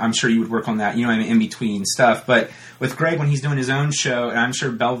I'm sure you would work on that, in between stuff. But with Greg, when he's doing his own show, and I'm sure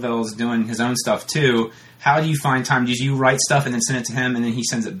Belleville's doing his own stuff too. How do you find time? Do you write stuff and then send it to him, and then he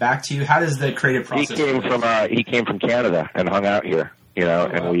sends it back to you? How does the creative process? He came from Canada and hung out here.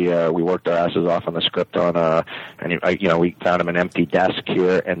 And we worked our asses off on the script we found him an empty desk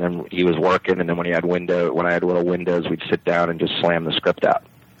here, and then he was working, and then when I had little windows, we'd sit down and just slam the script out.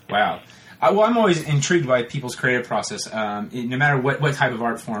 Wow. Well, I'm always intrigued by people's creative process, no matter what type of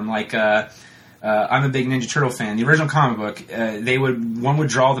art form. I'm a big Ninja Turtle fan. The original comic book, one would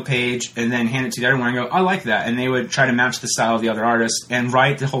draw the page and then hand it to the other one and go, "I like that," and they would try to match the style of the other artist and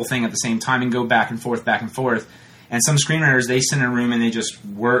write the whole thing at the same time and go back and forth. And some screenwriters, they sit in a room and they just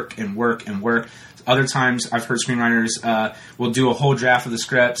work and work and work. Other times, I've heard screenwriters will do a whole draft of the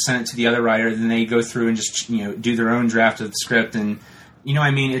script, send it to the other writer, then they go through and just do their own draft of the script. And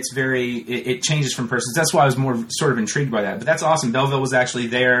it's it changes from persons. That's why I was more sort of intrigued by that. But that's awesome. Belleville was actually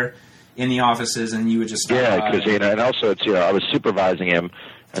there in the offices, and you would just stop because and also it's I was supervising him,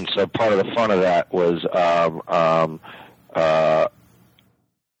 and so part of the fun of that was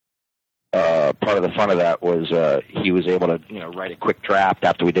he was able to write a quick draft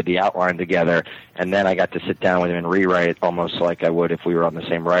after we did the outline together, and then I got to sit down with him and rewrite it almost like I would if we were on the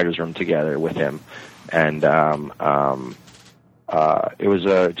same writer's room together with him. And it was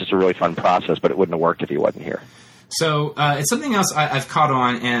just a really fun process, but it wouldn't have worked if he wasn't here. So it's something else I've caught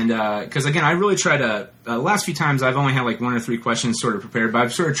on, and because again, I really try to. Last few times, I've only had 1 or 3 questions sort of prepared, but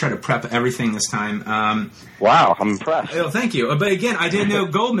I've sort of tried to prep everything this time. Wow, I'm impressed. Oh, thank you. But again, I didn't know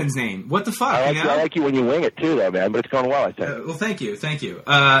Goldman's name. What the fuck? I like you when you wing it too, though, man. But it's going well, I think. Well, thank you.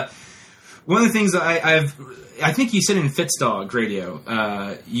 One of the things I think you said in Fitzdog Radio,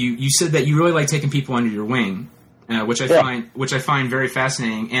 you said that you really like taking people under your wing. Which I find very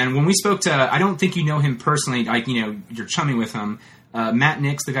fascinating. And when we spoke to, I don't think you know him personally, you're chumming with him. Matt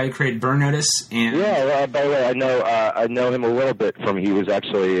Nix, the guy who created Burn Notice, and by the way, I know him a little bit from. He was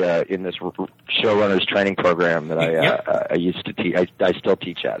actually in this showrunners training program that I used to teach. I still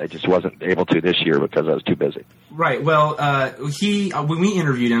teach at. I just wasn't able to this year because I was too busy. Right. Well, when we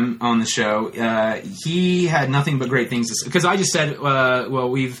interviewed him on the show, he had nothing but great things to say. Because I just said,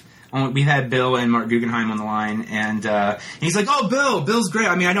 we had Bill and Mark Guggenheim on the line, and he's like, "Oh, Bill's great.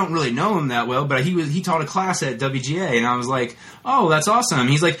 I mean, I don't really know him that well, but he taught a class at WGA," and I was like, "Oh, that's awesome."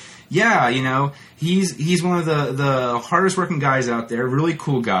 He's like, "Yeah, he's one of the hardest working guys out there. Really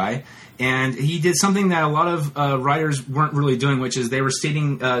cool guy." And he did something that a lot of writers weren't really doing, which is they were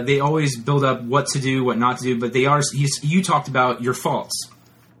stating they always build up what to do, what not to do, but you talked about your faults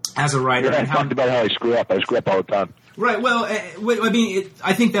as a writer. Yeah, I talked about how I screw up. I screw up all the time. Right. Well, I mean,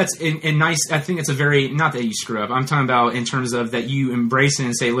 I think that's a nice. I think it's a very not that you screw up. I'm talking about in terms of that you embrace it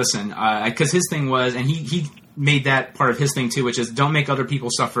and say, listen, because his thing was, and he made that part of his thing too, which is don't make other people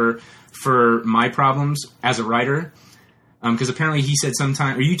suffer for my problems as a writer. Because apparently he said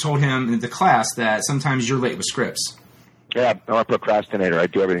sometime, or you told him in the class that sometimes you're late with scripts. Yeah, I'm a procrastinator. I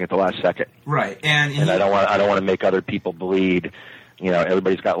do everything at the last second. Right, and I don't want to make other people bleed.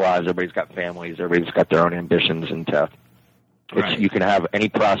 Everybody's got lives, everybody's got families, everybody's got their own ambitions, and you can have any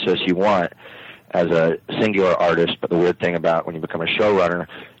process you want as a singular artist. But the weird thing about when you become a showrunner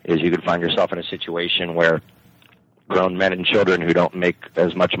is you could find yourself in a situation where grown men and children who don't make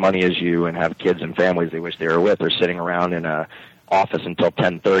as much money as you and have kids and families they wish they were with are sitting around in a office until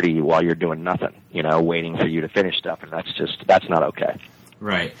 10:30 while you're doing nothing, waiting for you to finish stuff, and that's not okay.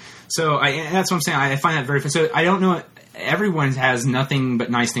 Right. So that's what I'm saying. I find that very. So I don't know. Everyone has nothing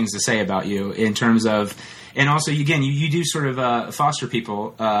but nice things to say about you in terms of, and also again, you do sort of foster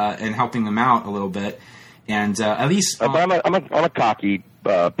people and helping them out a little bit, and at least. But I'm a cocky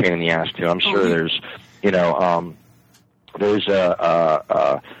pain in the ass too. I'm sure there's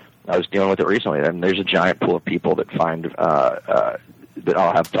I was dealing with it recently, and there's a giant pool of people that find that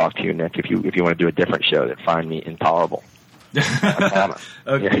I'll have talk to you, Nick, if you want to do a different show, that find me intolerable. I promise.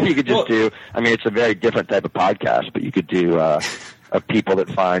 Okay. You could just do. I mean, it's a very different type of podcast, but you could do of people that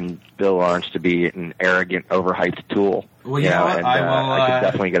find Bill Lawrence to be an arrogant, overhyped tool. Well, you know what? And, I could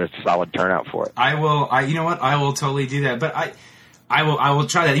definitely get a solid turnout for it. I will. You know what? I will totally do that. But I will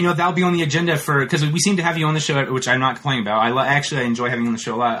try that. That'll be on the agenda because we seem to have you on the show, which I'm not complaining about. I enjoy having you on the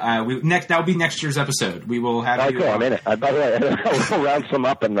show a lot. That'll be next year's episode. We will have you. Cool. I'm in it. By the way, we'll round some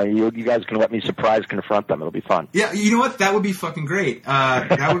up, and you guys can let me surprise confront them. It'll be fun. Yeah, you know what? That would be fucking great.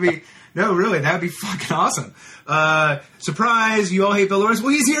 That would be no, really, that would be fucking awesome. Surprise! You all hate Bill Lawrence.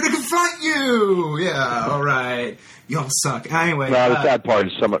 Well, he's here to confront you. Yeah, all right. You all suck. Anyway, no, the sad part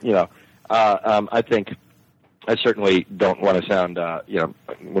is I think. I certainly don't want to sound,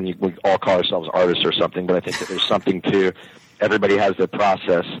 when we all call ourselves artists or something, but I think that there's something to everybody has their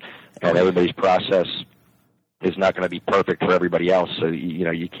process, and everybody's process is not going to be perfect for everybody else. So,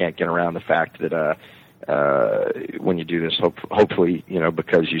 you can't get around the fact that when you do this, hopefully,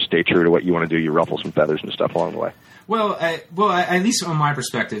 because you stay true to what you want to do, you ruffle some feathers and stuff along the way. Well, at least on my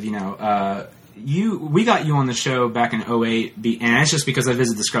perspective, we got you on the show back in 2008, and that's just because I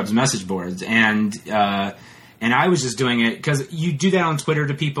visited the Scrubs message boards, and I was just doing it because you do that on Twitter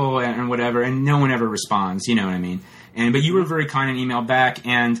to people and whatever, and no one ever responds. You know what I mean? But you were very kind and emailed back,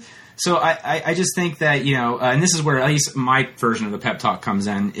 and so I just think that and this is where at least my version of the pep talk comes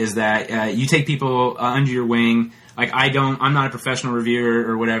in, is that you take people under your wing. Like I'm not a professional reviewer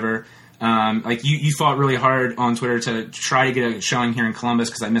or whatever. You fought really hard on Twitter to try to get a showing here in Columbus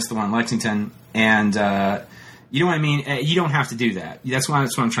because I missed the one in Lexington, and you know what I mean? You don't have to do that. That's what I'm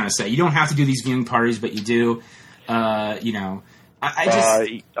trying to say. You don't have to do these viewing parties, but you do. Look,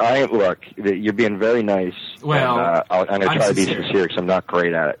 you're being very nice. Well, and, I'm going to try to be sincere because I'm not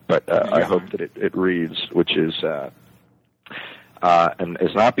great at it, but I hope that it reads, which is, and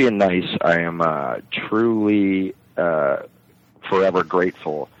it's not being nice. I am truly forever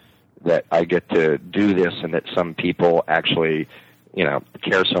grateful that I get to do this, and that some people actually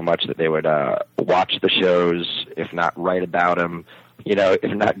care so much that they would watch the shows, if not write about them,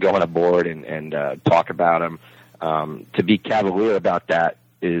 if not go on a board and talk about them. To be cavalier about that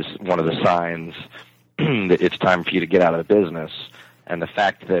is one of the signs that it's time for you to get out of the business. And the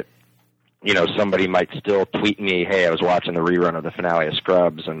fact that, somebody might still tweet me, hey, I was watching the rerun of the finale of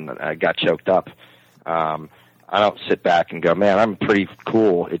Scrubs and I got choked up. I don't sit back and go, man, I'm pretty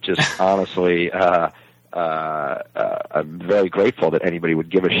cool. It just honestly, I'm very grateful that anybody would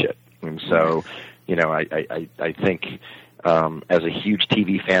give a shit. And so, I think as a huge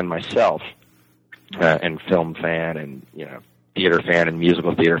TV fan myself, and film fan and, theater fan and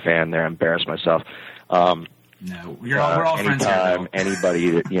musical theater fan there, I embarrass myself. No, we're all friends here. Anytime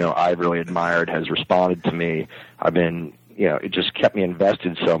anybody that, I've really admired has responded to me, I've been, it just kept me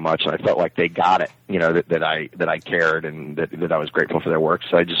invested so much, and I felt like they got it, that I cared and that I was grateful for their work.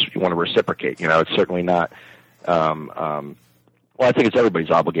 So I just want to reciprocate. It's certainly not. Well, I think it's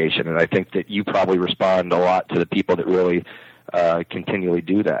everybody's obligation, and I think that you probably respond a lot to the people that really continually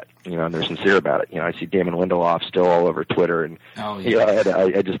do that. And they're sincere about it. I see Damon Lindelof still all over Twitter, and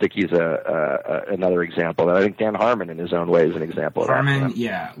I just think he's another example. And I think Dan Harmon, in his own way, is an example of that.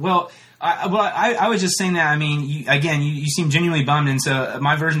 Yeah. Well, I was just saying that. I mean, you seem genuinely bummed, and so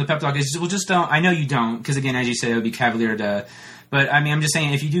my version of the pep talk is, well, just don't. I know you don't, because again, as you said, it would be cavalier to But I mean, I'm just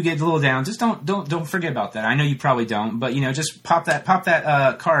saying, if you do get a little down, just don't forget about that. I know you probably don't, but just pop that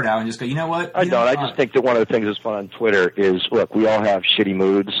card out and just go. You know what? I don't. I just think that one of the things that's fun on Twitter is, look, we all have shitty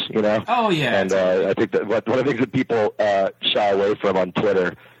moods, Oh yeah. And I think that one of the things that people shy away from on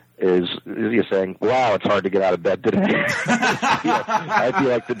Twitter is you saying, "Wow, it's hard to get out of bed today." I feel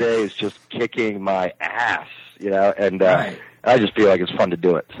like the day is just kicking my ass, and Right. I just feel like it's fun to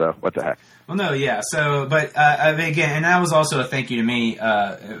do it. So what the heck? Well, no, yeah. So, but I mean, again, and that was also a thank you to me.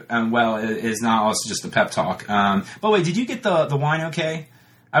 It is not also just a pep talk. But wait, did you get the wine? Okay,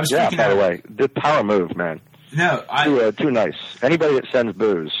 I was Yeah. freaking By out. the way, the power move, man. No, Too nice. Anybody that sends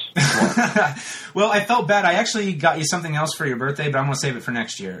booze. Well, I felt bad. I actually got you something else for your birthday, but I'm going to save it for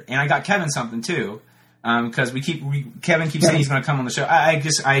next year. And I got Kevin something too, because Kevin keeps saying he's going to come on the show. I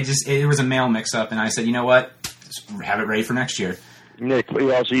just it was a mail mix up, and I said, you know what, just have it ready for next year. Nick,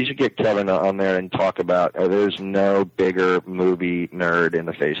 you should get Kevin on there and talk about. There's no bigger movie nerd in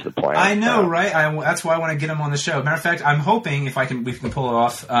the face of the planet. I know, right? That's why I want to get him on the show. Matter of fact, I'm hoping we can pull it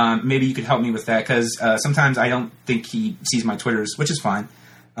off. Maybe you could help me with that, because sometimes I don't think he sees my Twitters, which is fine.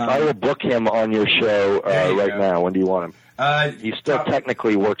 I will book him on your show right now. When do you want him? He still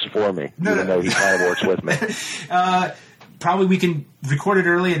technically works for me, even though he kind of works with me. Probably we can record it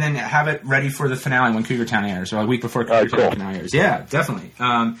early and then have it ready for the finale when Cougar Town airs, or a week before Cougar Town finale airs. Yeah, definitely.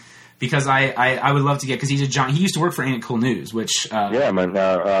 Because I would love to get, because he's he used to work for Ain't It Cool News, which yeah, man.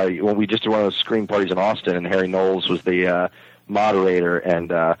 When we just did one of those screen parties in Austin, and Harry Knowles was the moderator,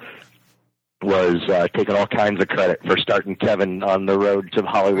 and was taking all kinds of credit for starting Kevin on the road to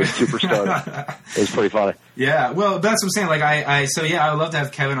Hollywood superstar. It was pretty funny. Yeah, well, that's what I'm saying. Like, I would love to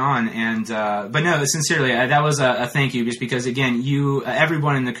have Kevin on, and but no, sincerely, that was a thank you, just because, again, you,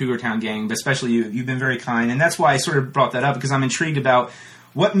 everyone in the Cougar Town gang, but especially you've been very kind, and that's why I sort of brought that up, because I'm intrigued about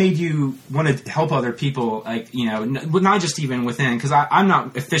what made you want to help other people, like, not just even within, because I'm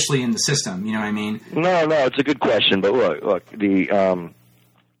not officially in the system, you know what I mean? No, it's a good question, but look, the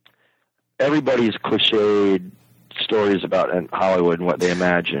everybody's cliched stories about Hollywood and what they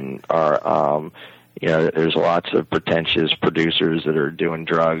imagine are, there's lots of pretentious producers that are doing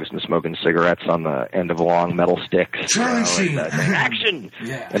drugs and smoking cigarettes on the end of long metal sticks. Action!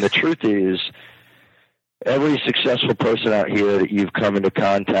 Yeah. And the truth is, every successful person out here that you've come into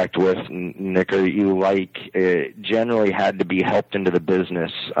contact with, Nick, or that you like, generally had to be helped into the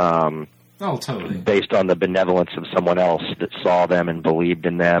business. Oh, totally. Based on the benevolence of someone else that saw them and believed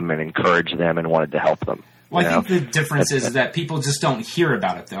in them and encouraged them and wanted to help them. Well, I think the difference is that people just don't hear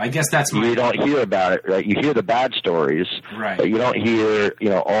about it, though. I guess that's my... You don't hear about it, right? You hear the bad stories, right? But you don't hear,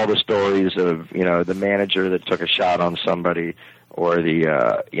 all the stories of, the manager that took a shot on somebody, or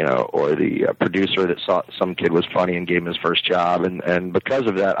the producer that saw some kid was funny and gave him his first job, and because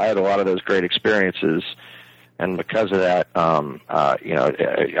of that, I had a lot of those great experiences. And because of that,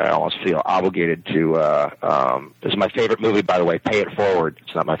 I almost feel obligated to. This is my favorite movie, by the way. Pay It Forward.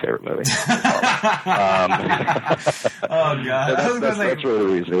 It's not my favorite movie. Oh God, that's really the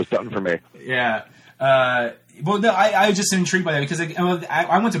reason. It was done for me. Yeah. Well, no, I was just intrigued by that, because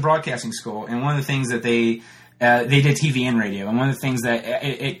I went to broadcasting school, and one of the things that they did TV and radio, and one of the things that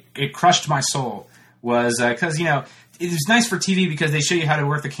it crushed my soul was because it was nice for TV because they show you how to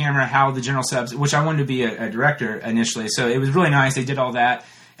work the camera, how the general setups, which I wanted to be a director initially. So it was really nice. They did all that,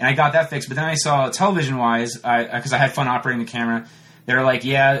 and I got that fixed. But then I saw television-wise, because I had fun operating the camera, they were like,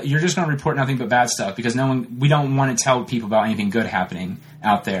 yeah, you're just going to report nothing but bad stuff, because we don't want to tell people about anything good happening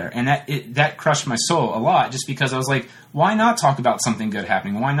out there. And that crushed my soul a lot, just because I was like, why not talk about something good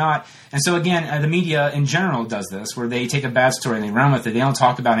happening? Why not? And so, again, the media in general does this, where they take a bad story and they run with it. They don't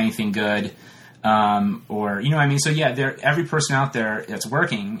talk about anything good. Or, you know what I mean? So yeah, every person out there that's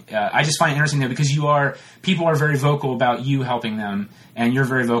working, I just find it interesting though, because people are very vocal about you helping them, and you're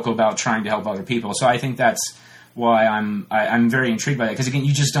very vocal about trying to help other people. So I think that's why I'm very intrigued by that, because again,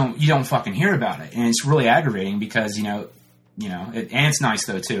 you don't fucking hear about it, and it's really aggravating, because and it's nice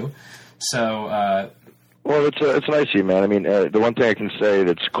though too. So well, it's nice of you, man. I mean, the one thing I can say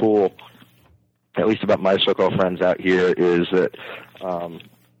that's cool, at least about my circle of friends out here, is that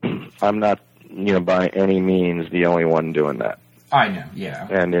I'm not, by any means the only one doing that. I know, yeah.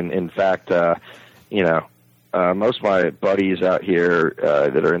 And in fact, most of my buddies out here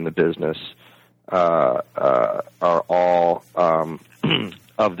that are in the business are all of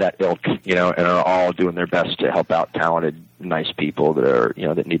that ilk, and are all doing their best to help out talented, nice people that are,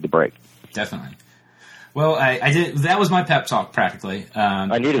 that need the break. Definitely. Well, I did. That was my pep talk, practically.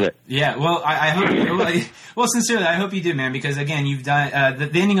 I needed it. Yeah. Well, I hope. Well, sincerely, I hope you do, man. Because again, you've done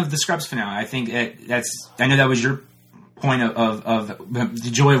the ending of the Scrubs finale. I think I know that was your point of the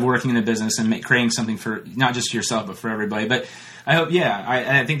joy of working in the business and creating something for not just yourself but for everybody. But I hope,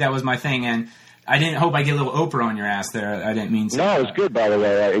 I think that was my thing, and I didn't hope I get a little Oprah on your ass there. I didn't mean to. No, it's good, by the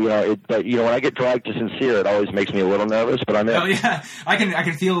way. But when I get dragged to sincere, it always makes me a little nervous. But I'm in. Oh yeah, I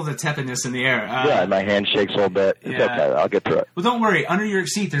can feel the tepidness in the air. My hand shakes a little bit. It's okay. I'll get through it. Well, don't worry. Under your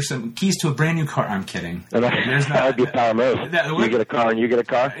seat, there's some keys to a brand new car. I'm kidding. That would be a power move. You get a car and you get a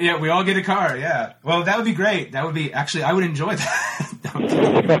car. Yeah, we all get a car. Yeah. Well, that would be great. That would be actually. I would enjoy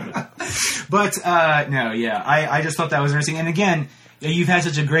that. But no, yeah. I just thought that was interesting. And again, you've had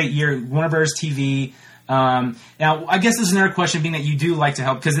such a great year. Warner Bros. TV. Now, I guess this is another question, being that you do like to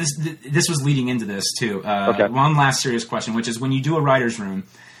help, because this was leading into this too. Okay. One last serious question, which is when you do a writer's room,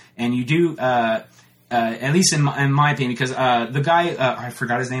 and you do, at least in my opinion, because the guy, I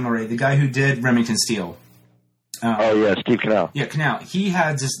forgot his name already, the guy who did Remington Steele. Steve Cannell. Yeah, Cannell. He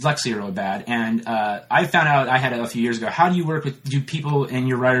had dyslexia really bad, and I found out I had it a few years ago. How do you work with people in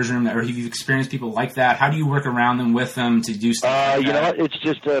your writer's room, or have you experienced people like that? How do you work around them, with them, to do stuff like that? You know what? It's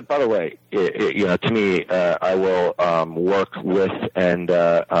just, by the way, to me, I will work with and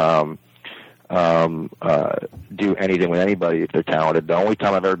do anything with anybody if they're talented. The only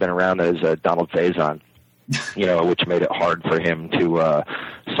time I've ever been around that is Donald Faison, which made it hard for him to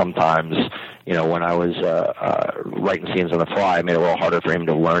sometimes... when I was writing scenes on the fly, it made it a little harder for him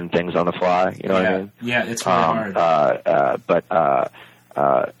to learn things on the fly. You know what I mean? Yeah, it's really hard.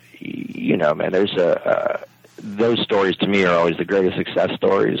 Man, there's those stories to me are always the greatest success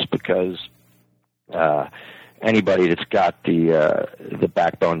stories, because anybody that's got the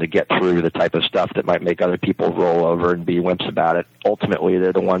backbone to get through the type of stuff that might make other people roll over and be wimps about it, ultimately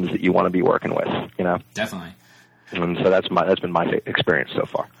they're the ones that you want to be working with. Definitely. And so that's been my experience so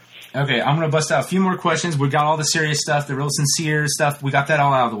far. Okay, I'm going to bust out a few more questions. We got all the serious stuff, the real sincere stuff. We got that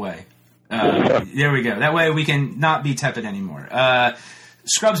all out of the way. There we go. That way we can not be tepid anymore.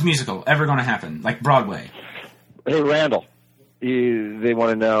 Scrubs musical, ever going to happen? Like Broadway? Hey, Randall. They want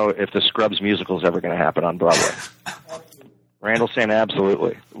to know if the Scrubs musical is ever going to happen on Broadway. Randall's saying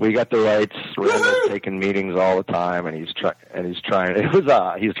absolutely. We got the rights. Randall's taking meetings all the time, and he's trying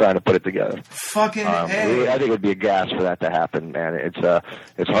to put it together. Fucking hey. I think it would be a gas for that to happen, man.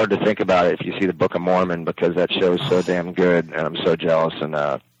 It's hard to think about it if you see the Book of Mormon, because that show is so damn good, and I'm so jealous. And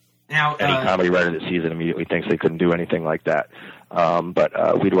now, any comedy writer that sees it immediately thinks they couldn't do anything like that.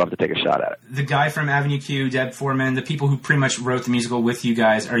 But we'd love to take a shot at it. The guy from Avenue Q, Deb Foreman, the people who pretty much wrote the musical with you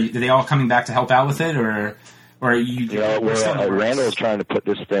guys, are they all coming back to help out with it, or are you? Randall's trying to put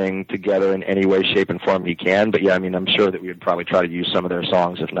this thing together in any way, shape, and form he can. But yeah, I mean, I'm sure that we would probably try to use some of their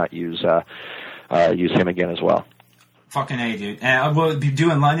songs, if not use him again as well. Fucking A, dude. Will it be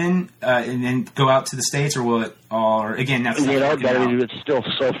due in London and then go out to the States, or will it? Or again, that's it's still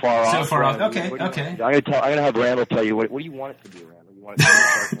so far off. So far off. Okay. I'm gonna have Randall tell you what do you want it to be, Randall? You want it to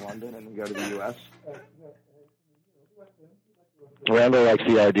start in London and then go to the U.S.? Randall likes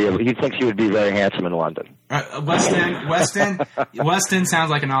the idea. He thinks he would be very handsome in London. West End sounds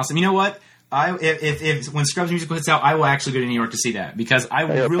like an awesome. You know what? If when Scrubs musical hits out, I will actually go to New York to see that, because I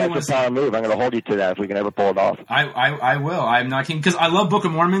really want to see. That's a power move. I'm going to hold you to that if we can ever pull it off. I will. I'm not kidding, because I love Book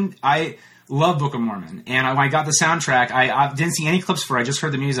of Mormon. I love Book of Mormon, and when I got the soundtrack, I didn't see any clips for it. I just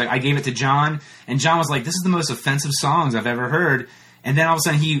heard the music. I gave it to John, and John was like, "This is the most offensive songs I've ever heard." And then all of a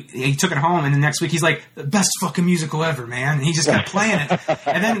sudden he took it home, and the next week he's like, "The best fucking musical ever, man!" And he just kept playing it.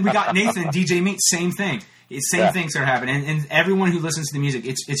 And then we got Nathan, DJ Meat, same thing. Same things are happening, and everyone who listens to the music,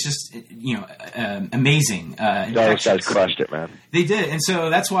 it's just amazing. Those guys crushed it, man. They did, and so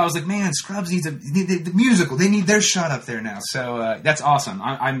that's why I was like, man, Scrubs needs the musical. They need their shot up there now. So that's awesome.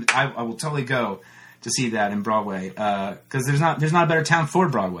 I will totally go to see that in Broadway, because there's not a better town for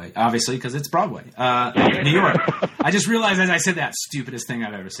Broadway, obviously, because it's Broadway, New York. I just realized as I said that, stupidest thing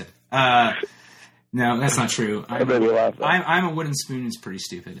I've ever said. No, that's not true. I'm a wooden spoon is pretty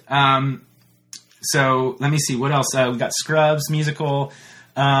stupid. So let me see what else. We got Scrubs musical.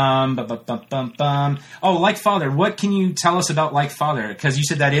 Oh, Like Father. What can you tell us about Like Father? Because you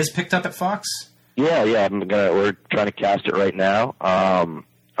said that is picked up at Fox. Yeah. We're trying to cast it right now.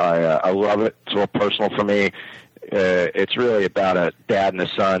 I love it. It's a little personal for me. It's really about a dad and a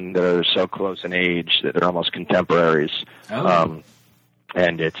son that are so close in age that they're almost contemporaries. Oh.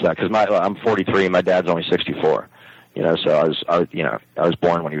 And it's because I'm 43, my dad's only 64. So I was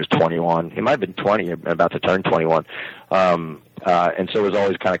born when he was 21. He might have been 20, about to turn 21. And so it was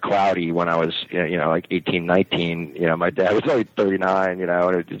always kind of cloudy when I was, like 18, 19. My dad was only 39,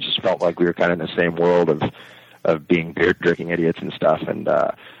 and it just felt like we were kind of in the same world of being beer drinking idiots and stuff. And,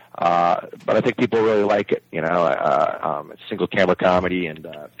 but I think people really like it, it's single camera comedy, and,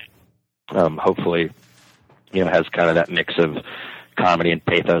 hopefully, has kind of that mix of comedy and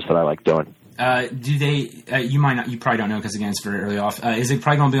pathos that I like doing. Do they? You might not. You probably don't know because again, it's very early off. Is it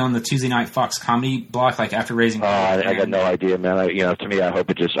probably going to be on the Tuesday night Fox comedy block, like after Raising? I got no idea, man. To me, I hope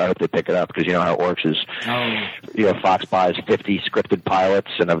they pick it up because you know how it works is, Fox buys 50 scripted pilots,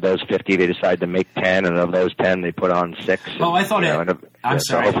 and of those 50, they decide to make 10, and of those 10, they put on 6. Oh, I thought I'm sorry.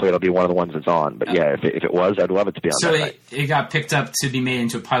 So hopefully, it'll be one of the ones that's on. But if it was, I'd love it to be on. So it got picked up to be made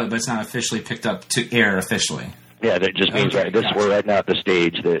into a pilot, but it's not officially picked up to air officially. Yeah, that just means we're right now at the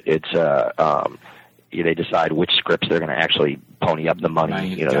stage that it's they decide which scripts they're going to actually pony up the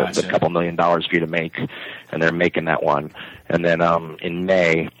money, the couple $1 million for you to make, and they're making that one. And then in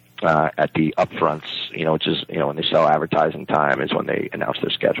May at the upfronts, which is when they sell advertising time, is when they announce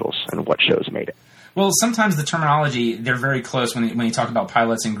their schedules and what shows made it. Well, sometimes the terminology, they're very close when you talk about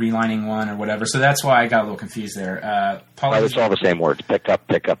pilots and greenlining one or whatever. So that's why I got a little confused there. It's all the same words. Pick up.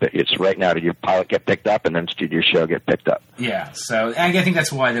 It's right now. Did your pilot get picked up, and then did your show get picked up? Yeah. So I think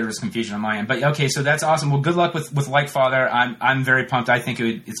that's why there was confusion on my end. But okay, so that's awesome. Well, good luck with Like Father. I'm very pumped. I think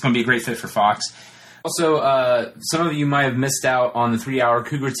it's going to be a great fit for Fox. Also, some of you might have missed out on the 3-hour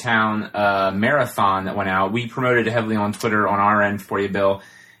Cougar Town marathon that went out. We promoted it heavily on Twitter on our end for you, Bill.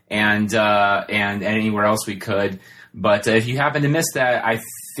 And anywhere else we could. But if you happen to miss that, I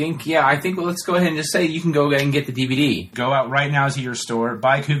think let's go ahead and just say you can go ahead and get the DVD. Go out right now to your store,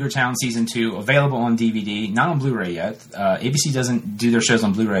 buy Cougar Town Season 2, available on DVD, not on Blu-ray yet. ABC doesn't do their shows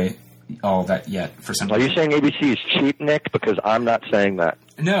on Blu-ray all that yet for some reason. Are you saying ABC is cheap, Nick? Because I'm not saying that.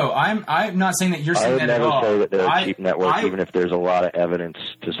 No, I'm not saying that you're saying that at all. I would never say that they're a cheap network, even if there's a lot of evidence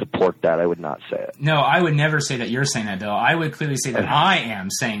to support that. I would not say it. No, I would never say that you're saying that, Bill. I would clearly say that I am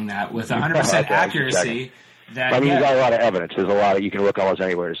saying that with 100% accuracy. That, you've got a lot of evidence. There's a lot of, you can look almost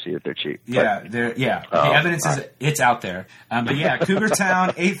anywhere to see that they're cheap. Yeah, the evidence is it's out there. But yeah, Cougar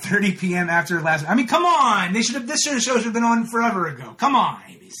Town, 8:30 p.m. after last. I mean, come on, this show should have been on forever ago. Come on,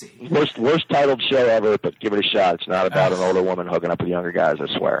 ABC. Worst titled show ever, but give it a shot. It's not about an older woman hooking up with younger guys. I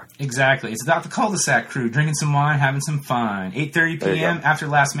swear. Exactly, it's about the cul-de-sac crew drinking some wine, having some fun. 8:30 p.m. after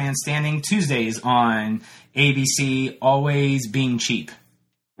Last Man Standing, Tuesdays on ABC. Always being cheap.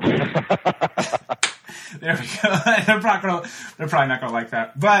 There we go. They're probably not going to like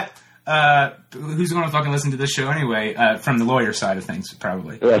that. But who's going to fucking listen to this show anyway? From the lawyer side of things,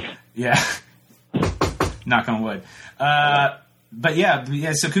 probably. Yes. Yeah. Knock on wood. But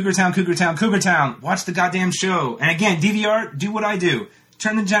yeah. So Cougar Town. Watch the goddamn show. And again, DVR. Do what I do.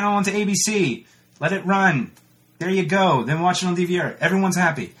 Turn the channel onto ABC. Let it run. There you go. Then watch it on DVR. Everyone's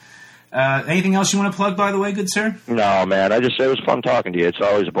happy. Anything else you want to plug, by the way, good sir? No, man. It was fun talking to you. It's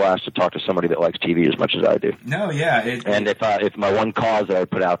always a blast to talk to somebody that likes TV as much as I do. No, yeah. If my one cause that I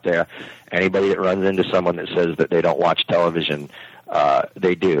put out there, anybody that runs into someone that says that they don't watch television,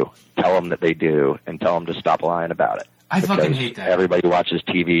 they do. Tell them that they do, and tell them to stop lying about it. I fucking hate that. Everybody watches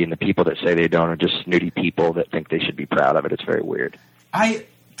TV, and the people that say they don't are just snooty people that think they should be proud of it. It's very weird.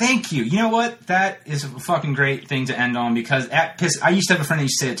 Thank you. You know what? That is a fucking great thing to end on because I used to have a friend who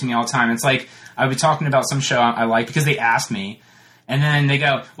used to say it to me all the time. It's like I would be talking about some show I like because they asked me, and then they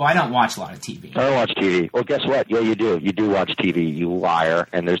go, well, I don't watch a lot of TV. I don't watch TV. Well, guess what? Yeah, you do. You do watch TV, you liar,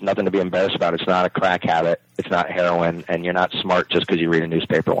 and there's nothing to be embarrassed about. It's not a crack habit. It's not heroin, and you're not smart just because you read a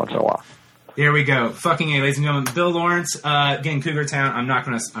newspaper once in a while. There we go. Fucking A, ladies and gentlemen. Bill Lawrence, again, Cougar Town. I'm not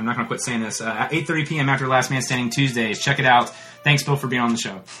gonna quit saying this. At 8:30 p.m. after Last Man Standing Tuesdays. Check it out. Thanks, Bill, for being on the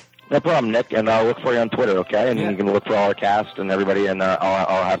show. No problem, Nick, and I'll look for you on Twitter, okay? And you can look for all our cast and everybody, and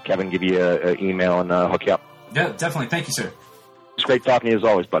I'll have Kevin give you an email and hook you up. Yeah, definitely. Thank you, sir. It's great talking to you as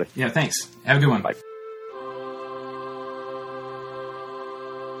always, buddy. Yeah, thanks. Have a good one. Bye.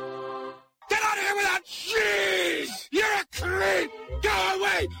 Get out of here without cheese! You're a creep! Go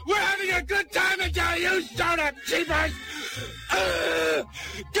away! We're having a good time until you showed up, cheapers!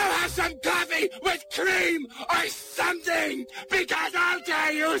 Go have some coffee with cream or something! Because I'll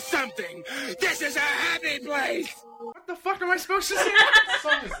tell you something! This is a happy place! What the fuck am I supposed to say? What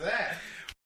song is that?